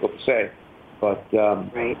 It's difficult to say. But,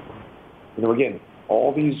 right. Again,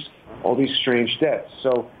 all these strange deaths.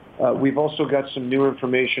 So we've also got some new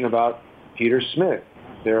information about Peter Smith.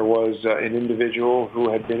 There was an individual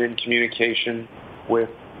who had been in communication with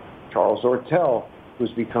Charles Ortel,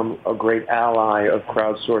 who's become a great ally of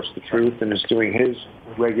CrowdSource the Truth and is doing his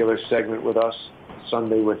regular segment with us,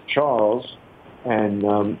 Sunday with Charles. And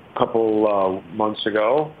a couple months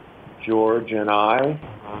ago, George and I,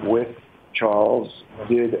 with Charles,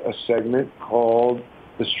 did a segment called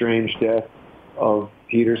The Strange Death of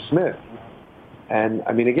Peter Smith. And,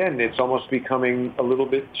 I mean, again, it's almost becoming a little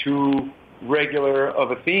bit too regular of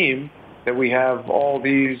a theme that we have all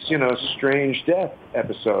these, strange death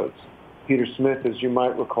episodes. Peter Smith, as you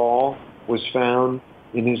might recall, was found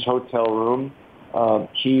in his hotel room.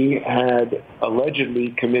 He had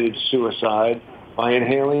allegedly committed suicide by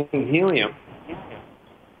inhaling helium.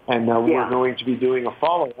 And we're going to be doing a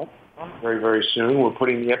follow-up very, very soon. We're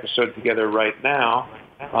putting the episode together right now,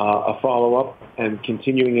 a follow-up and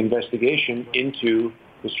continuing investigation into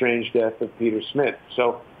the strange death of Peter Smith.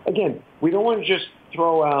 So, again, we don't want to just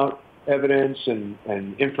throw out evidence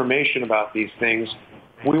and information about these things.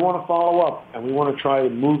 We want to follow up, and we want to try to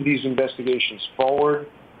move these investigations forward.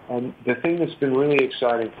 And the thing that's been really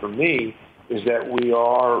exciting for me is that we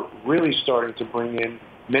are really starting to bring in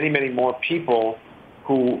many, many more people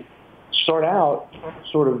who start out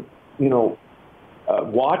sort of,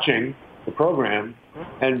 watching the program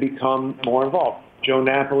and become more involved. Joe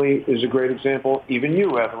Napoli is a great example. Even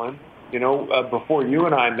you, Evelyn, before you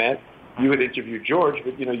and I met, you had interviewed George,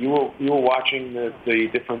 but you were watching the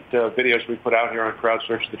different videos we put out here on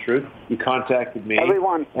CrowdSource the Truth. You contacted me.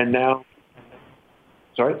 Everyone. And now,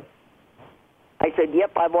 sorry? I said,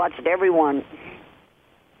 yep, I've watched everyone.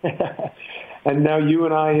 And now you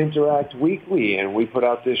and I interact weekly, and we put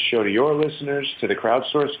out this show to your listeners, to the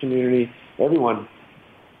CrowdSource community, everyone.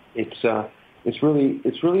 It's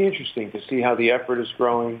really interesting to see how the effort is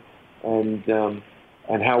growing, and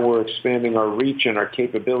how we're expanding our reach and our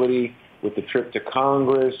capability with the trip to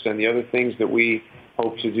Congress and the other things that we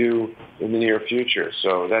hope to do in the near future.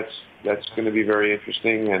 So that's going to be very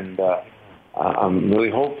interesting, and I'm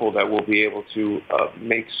really hopeful that we'll be able to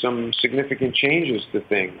make some significant changes to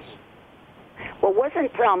things. Well,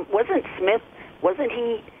 wasn't Smith? Wasn't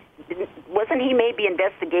he maybe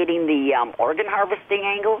investigating the organ harvesting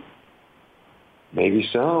angle? Maybe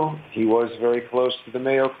so. He was very close to the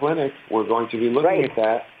Mayo Clinic. We're going to be looking at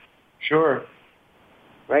that. Sure.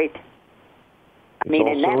 Right. I mean,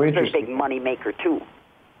 and that's a big money maker too,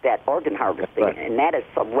 that organ harvesting, right. And that is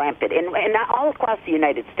so rampant, and all across the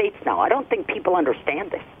United States now. I don't think people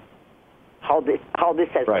understand this. How this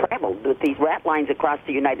has right. traveled with these rat lines across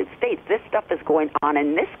the United States. This stuff is going on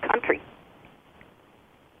in this country.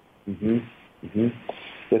 Mm-hmm. Mm-hmm.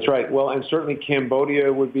 That's right. Well, and certainly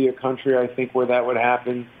Cambodia would be a country, I think, where that would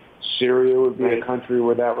happen. Syria would be a country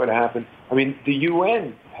where that would happen. I mean, the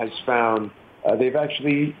UN has found they've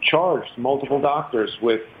actually charged multiple doctors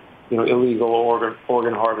with, illegal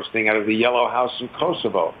organ harvesting out of the Yellow House in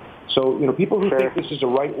Kosovo. So, people who think this is a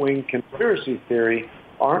right-wing conspiracy theory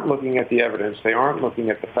aren't looking at the evidence. They aren't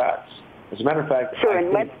looking at the facts. As a matter of fact, sure.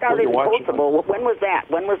 And let's start in Kosovo. When was that?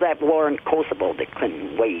 When was that war in Kosovo that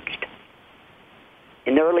Clinton waged?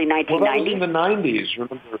 In the early 1990s? Well, that was in the 90s.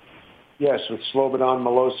 Remember? Yes, with Slobodan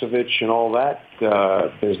Milosevic and all that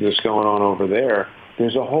business going on over there.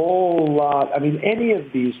 There's a whole lot. I mean, any of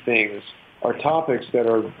these things are topics that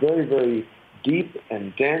are very, very deep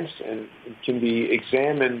and dense and can be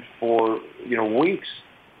examined for, weeks.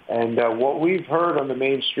 And what we've heard on the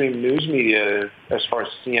mainstream news media, as far as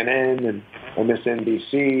CNN and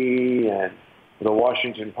MSNBC and the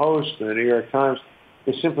Washington Post and the New York Times,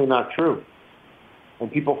 is simply not true.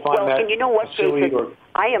 And people find that and you know what, Jason?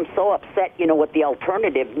 I am so upset, with the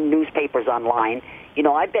alternative newspapers online.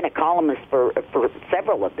 I've been a columnist for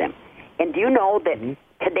several of them. And do you know that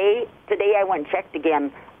today I went and checked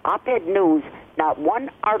again, Op-Ed News, not one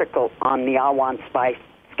article on the Awan spy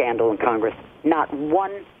scandal in Congress. Not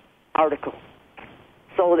one article.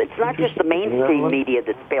 So it's not just the mainstream media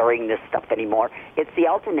that's burying this stuff anymore. It's the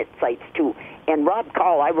alternate sites, too. And Rob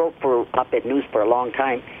Call, I wrote for Op-Ed News for a long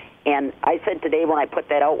time, and I said today when I put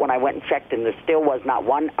that out, when I went and checked, and there still was not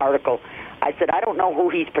one article I said, I don't know who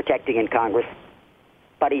he's protecting in Congress,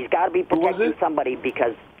 but he's got to be protecting somebody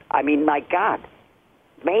because, I mean, my God,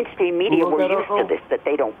 mainstream media were used to this that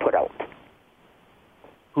they don't put out.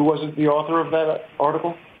 Who was it, the author of that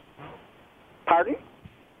article? Pardon?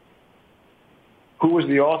 Who was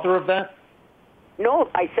the author of that? No,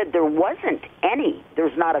 I said there wasn't any.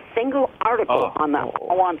 There's not a single article on the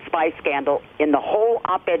Awan spy scandal in the whole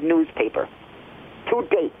op-ed newspaper to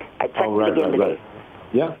date. I checked it again today.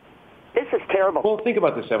 Yeah. This is terrible. Well, think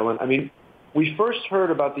about this, Evelyn. I mean, we first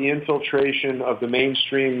heard about the infiltration of the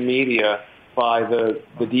mainstream media by the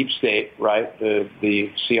deep state, right, the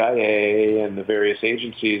CIA and the various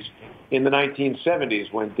agencies in the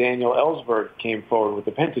 1970s when Daniel Ellsberg came forward with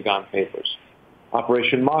the Pentagon Papers.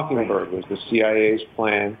 Operation Mockingbird was the CIA's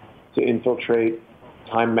plan to infiltrate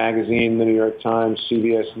Time Magazine, the New York Times,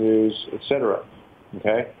 CBS News, etc.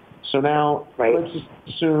 Okay? So now, let's just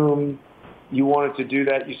assume you wanted to do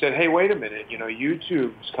that. You said, hey, wait a minute,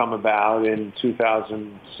 YouTube's come about in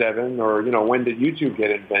 2007, or, when did YouTube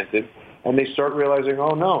get invented? And they start realizing,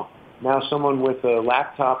 oh, no, now someone with a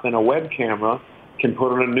laptop and a web camera can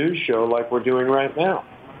put on a news show like we're doing right now.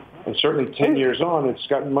 And certainly 10 years on, it's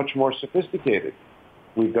gotten much more sophisticated.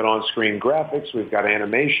 We've got on-screen graphics. We've got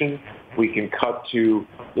animation. We can cut to,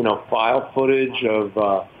 file footage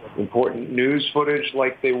of important news footage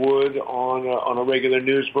like they would on a regular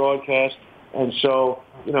news broadcast. And so,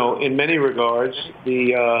 in many regards,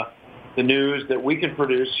 the news that we can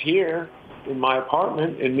produce here in my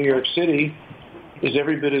apartment in New York City is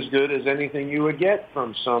every bit as good as anything you would get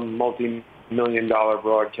from some multi-million-dollar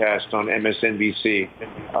broadcast on MSNBC.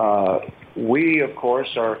 We, of course,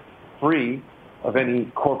 are free of any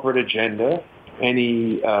corporate agenda,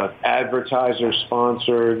 any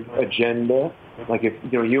advertiser-sponsored agenda. Like if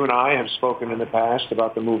you and I have spoken in the past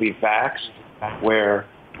about the movie Vaxxed, where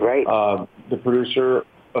the producer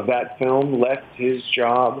of that film left his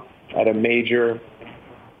job at a major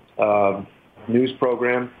news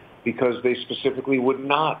program because they specifically would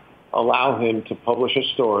not allow him to publish a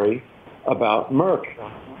story about Merck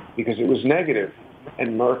because it was negative,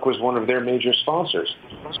 and Merck was one of their major sponsors.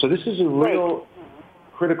 So this is a real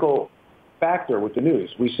critical factor with the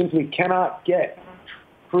news. We simply cannot get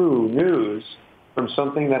true news from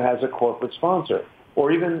something that has a corporate sponsor,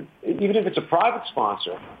 or even if it's a private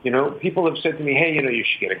sponsor. People have said to me, hey, you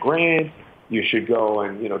should get a grant, you should go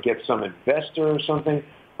and, get some investor or something.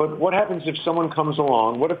 But what happens if someone comes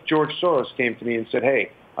along? What if George Soros came to me and said,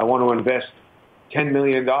 hey, I want to invest $10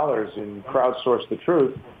 million in CrowdSource the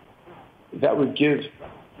Truth? That would give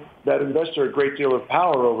that investor a great deal of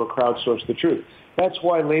power over CrowdSource the Truth. That's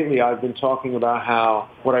why lately I've been talking about how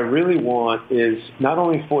what I really want is not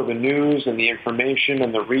only for the news and the information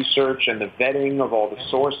and the research and the vetting of all the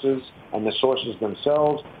sources and the sources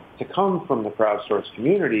themselves to come from the CrowdSource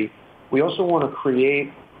community, we also want to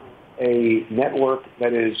create a network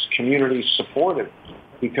that is community supported,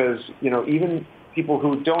 because even people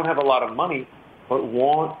who don't have a lot of money but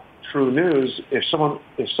want true news, if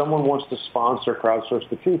someone wants to sponsor CrowdSource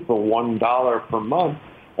the Truth for $1 per month,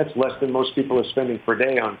 that's less than most people are spending per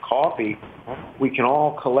day on coffee. We can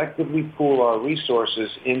all collectively pool our resources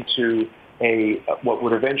into what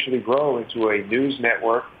would eventually grow into a news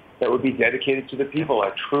network that would be dedicated to the people,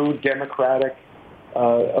 a true democratic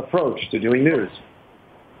approach to doing news.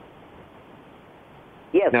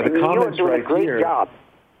 Yes, now, and you're doing a great job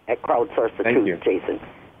at CrowdSource the Truth, Jason.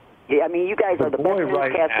 Yeah, I mean, you guys are the best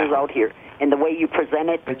newscasters out here, and the way you present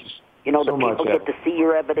it, the people get to see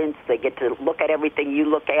your evidence, they get to look at everything you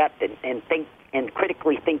look at and think and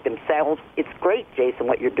critically think themselves. It's great, Jason,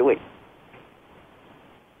 what you're doing.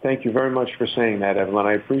 Thank you very much for saying that, Evelyn.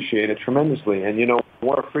 I appreciate it tremendously. And,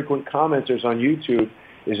 one of our frequent commenters on YouTube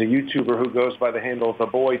is a YouTuber who goes by the handle of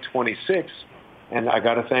TheBoy26, and I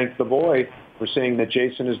got to thank The Boy for saying that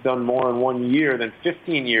Jason has done more in 1 year than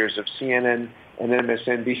 15 years of CNN and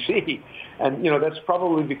MSNBC. And, that's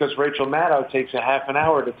probably because Rachel Maddow takes a half an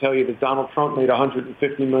hour to tell you that Donald Trump made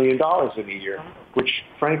 $150 million in a year, which,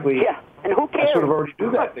 frankly, and who cares? I sort of already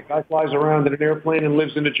knew that. The guy flies around in an airplane and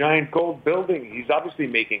lives in a giant gold building. He's obviously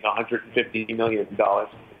making $150 million.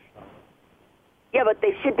 Yeah, but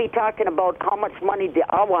they should be talking about how much money the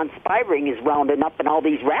Awan spy ring is rounding up and all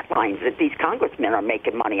these rat lines that these congressmen are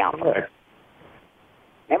making money out of. Correct.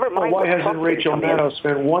 Never mind. Well, why hasn't Rachel Maddow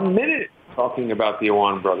spent 1 minute talking about the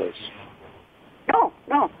Awan brothers?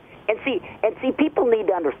 No. And see, people need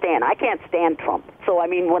to understand. I can't stand Trump. So I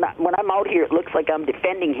mean, when I'm out here, it looks like I'm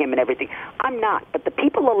defending him and everything. I'm not. But the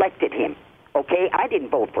people elected him. Okay, I didn't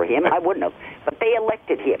vote for him. I wouldn't have. But they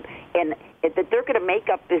elected him, and that they're going to make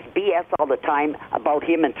up this BS all the time about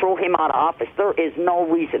him and throw him out of office. There is no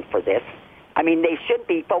reason for this. I mean, they should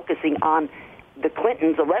be focusing on the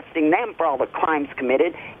Clintons, arresting them for all the crimes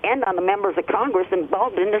committed, and on the members of Congress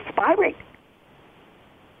involved in this spy ring.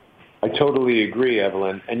 I totally agree,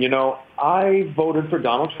 Evelyn. And, I voted for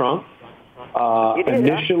Donald Trump. You did,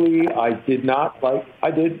 initially, I did not like, I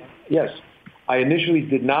did, yes. I initially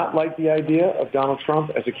did not like the idea of Donald Trump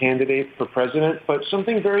as a candidate for president, but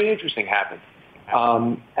something very interesting happened.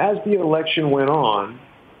 As the election went on,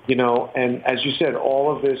 and as you said,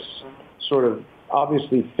 all of this sort of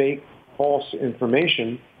obviously fake, false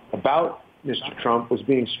information about Mr. Trump was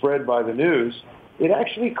being spread by the news, it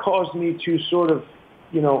actually caused me to sort of,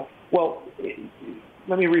 well,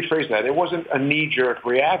 let me rephrase that. It wasn't a knee-jerk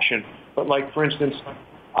reaction, but like, for instance,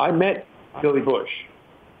 I met Billy Bush,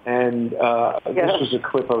 and this was a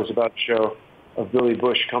clip I was about to show of Billy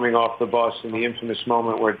Bush coming off the bus in the infamous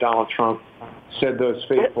moment where Donald Trump said those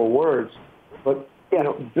fateful words. But,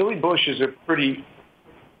 Billy Bush is a pretty...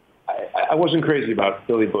 I wasn't crazy about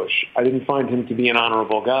Billy Bush. I didn't find him to be an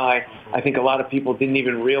honorable guy. I think a lot of people didn't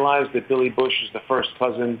even realize that Billy Bush is the first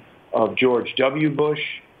cousin of George W. Bush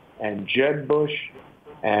and Jeb Bush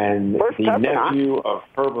and the nephew of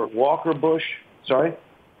Herbert Walker Bush. Sorry?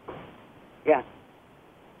 Yeah.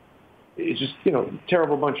 It's just,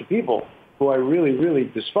 terrible bunch of people who I really, really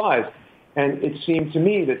despised. And it seemed to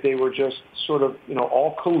me that they were just sort of,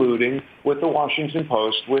 all colluding with the Washington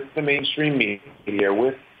Post, with the mainstream media,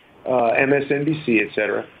 with MSNBC, et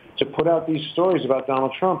cetera, to put out these stories about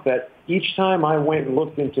Donald Trump that each time I went and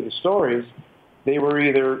looked into the stories, they were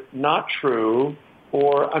either not true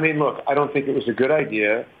or, look, I don't think it was a good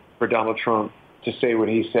idea for Donald Trump to say what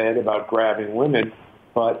he said about grabbing women,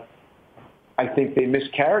 but I think they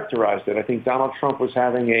mischaracterized it. I think Donald Trump was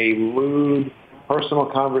having a lewd,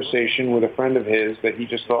 personal conversation with a friend of his that he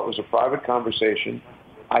just thought was a private conversation.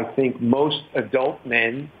 I think most adult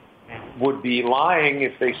men would be lying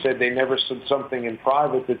if they said they never said something in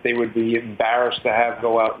private that they would be embarrassed to have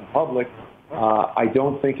go out in public. I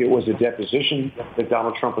don't think it was a deposition that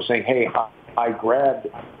Donald Trump was saying, hey, I grabbed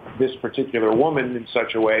this particular woman in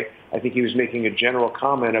such a way. I think he was making a general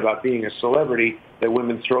comment about being a celebrity, that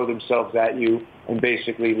women throw themselves at you and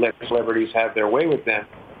basically let celebrities have their way with them,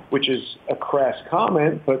 which is a crass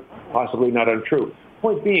comment, but possibly not untrue.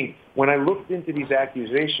 Point being, when I looked into these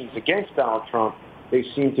accusations against Donald Trump, they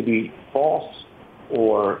seem to be false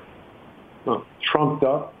or trumped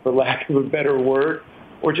up, for lack of a better word,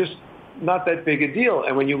 or just not that big a deal.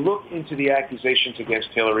 And when you look into the accusations against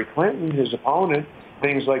Hillary Clinton, his opponent,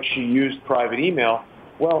 things like she used private email,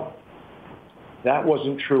 well, that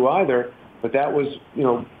wasn't true either, but that was,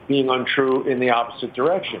 being untrue in the opposite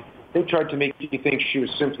direction. They tried to make you think she was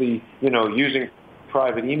simply, using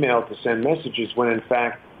private email to send messages when, in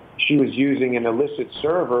fact, she was using an illicit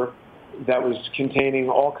server that was containing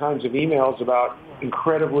all kinds of emails about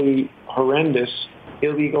incredibly horrendous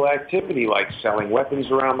illegal activity, like selling weapons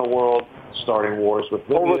around the world, starting wars with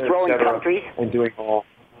Libya, overthrowing countries, and doing all.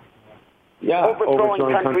 Yeah,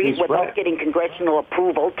 overthrowing countries without right. getting congressional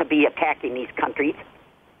approval to be attacking these countries.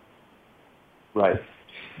 Right.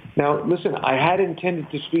 Now, listen, I had intended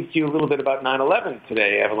to speak to you a little bit about 9/11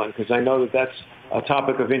 today, Evelyn, because I know that that's a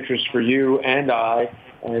topic of interest for you and I,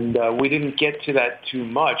 and we didn't get to that too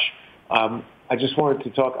much. I just wanted to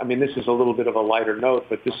talk, this is a little bit of a lighter note,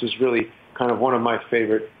 but this is really kind of one of my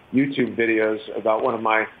favorite YouTube videos about one of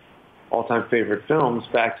my all-time favorite films,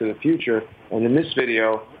 Back to the Future. And in this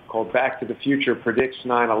video, called Back to the Future Predicts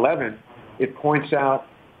 9/11, it points out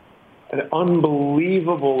an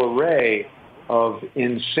unbelievable array of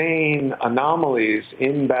insane anomalies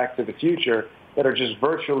in Back to the Future that are just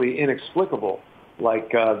virtually inexplicable,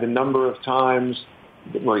 like the number of times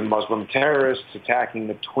Muslim terrorists attacking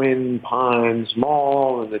the Twin Pines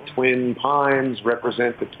Mall, and the Twin Pines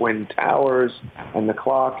represent the Twin Towers, and the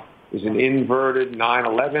clock is an inverted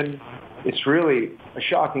 9/11. It's really a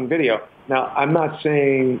shocking video. Now, I'm not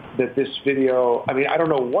saying that this video, I don't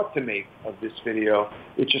know what to make of this video.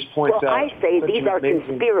 It just points out... Well, I say these are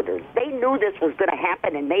conspirators. They knew this was going to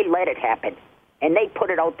happen, and they let it happen. And they put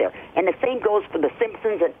it out there. And the same goes for The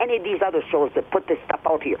Simpsons and any of these other shows that put this stuff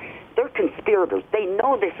out here. They're conspirators. They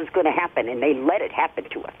know this is going to happen, and they let it happen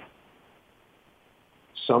to us.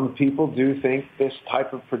 Some people do think this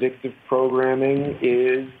type of predictive programming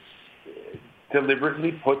is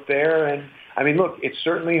deliberately put there. And, look, it's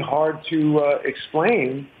certainly hard to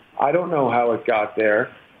explain. I don't know how it got there.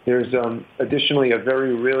 There's additionally a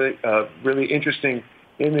really interesting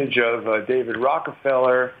image of David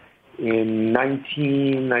Rockefeller in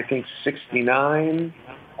 1969,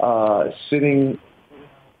 sitting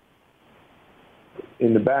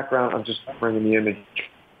in the background. I'm just bringing the image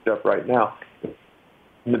up right now.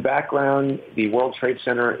 In the background, the World Trade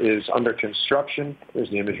Center is under construction. There's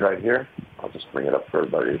the image right here. I'll just bring it up for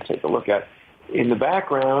everybody to take a look at. In the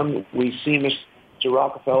background, we see Mr.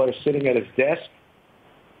 Rockefeller sitting at his desk,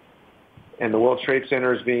 and the World Trade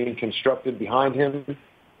Center is being constructed behind him.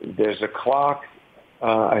 There's a clock.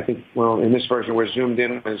 I think, well, in this version, we're zoomed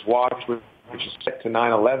in on his watch, which is set to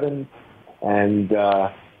 9/11. And,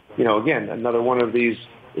 again, another one of these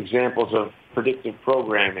examples of predictive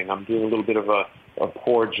programming. I'm doing a little bit of a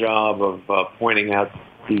poor job of pointing out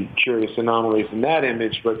the curious anomalies in that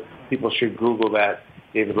image, but people should Google that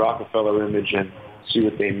David Rockefeller image and see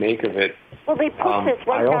what they make of it. Well, they put this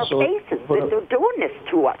right in our faces. They're doing this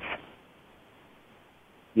to us.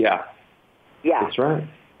 Yeah. Yeah. That's right.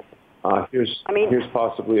 Here's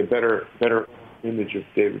possibly a better image of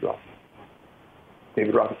David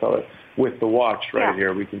Rockefeller with the watch right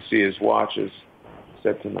here. We can see his watch is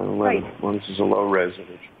set to 9/11. Right. Well, this is a low-res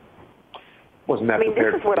image. Wasn't that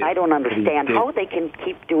prepared? This is what I don't understand, how they can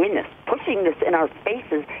keep doing this, pushing this in our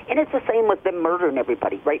faces, and it's the same with them murdering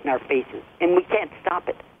everybody right in our faces, and we can't stop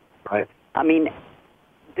it. Right. I mean,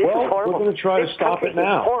 this is horrible. We're going to try to stop it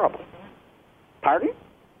now. Horrible. Pardon?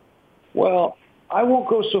 Well, I won't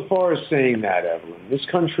go so far as saying that, Evelyn. This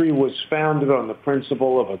country was founded on the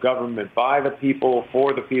principle of a government by the people,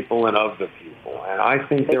 for the people, and of the people. And I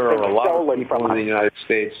think there are a lot of people in the United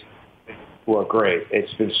States who are great.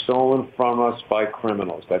 It's been stolen from us by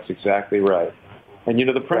criminals. That's exactly right. And,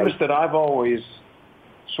 the premise that I've always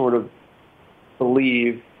sort of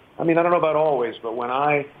believed, I don't know about always, but when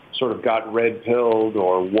I sort of got red-pilled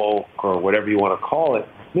or woke or whatever you want to call it,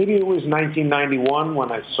 maybe it was 1991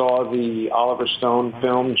 when I saw the Oliver Stone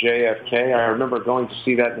film, JFK. I remember going to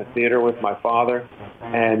see that in the theater with my father.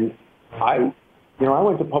 And I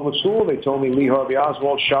went to public school. They told me Lee Harvey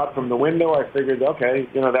Oswald shot from the window. I figured, okay,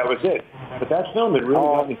 that was it. But that film had really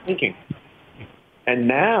got me thinking. And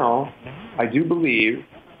now I do believe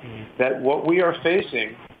that what we are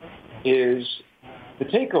facing is the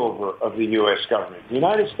takeover of the U.S. government. The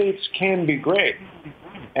United States can be great.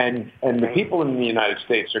 And the people in the United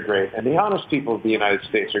States are great, and the honest people of the United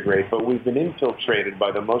States are great, but we've been infiltrated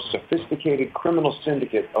by the most sophisticated criminal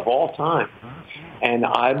syndicate of all time. And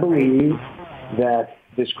I believe that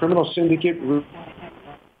this criminal syndicate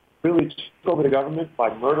really took over the government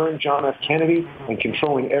by murdering John F. Kennedy and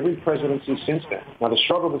controlling every presidency since then. Now, the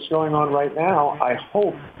struggle that's going on right now, I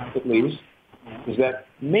hope, at least, is that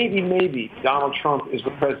maybe Donald Trump is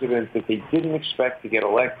the president that they didn't expect to get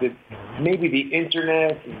elected. Maybe the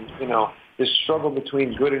internet, this struggle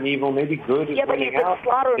between good and evil, maybe good is winning out. But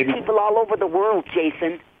slaughtering people all over the world,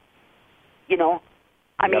 Jason. He's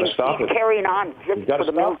carrying on just for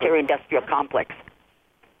the military-industrial complex.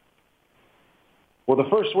 Well, the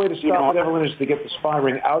first way to stop it, Evelyn, is to get the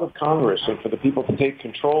spying out of Congress and for the people to take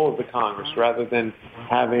control of the Congress rather than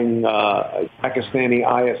having Pakistani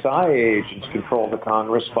ISI agents control the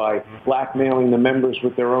Congress by blackmailing the members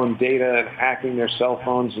with their own data and hacking their cell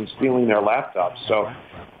phones and stealing their laptops. So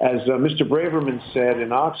as Mr. Braverman said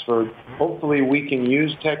in Oxford, hopefully we can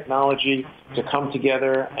use technology to come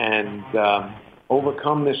together and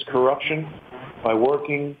overcome this corruption by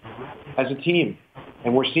working as a team.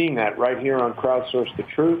 And we're seeing that right here on CrowdSource the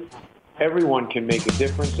Truth. Everyone can make a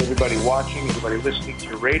difference. Everybody watching, everybody listening to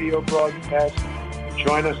your radio broadcast,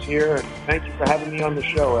 join us here. And thank you for having me on the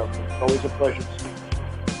show, Evan. It's always a pleasure to speak.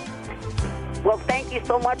 Well, thank you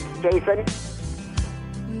so much, Jason.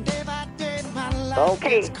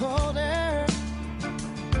 Okay.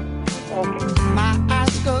 My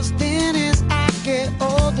eyes go dim as I get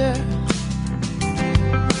older.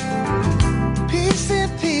 Piece in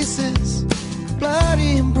pieces.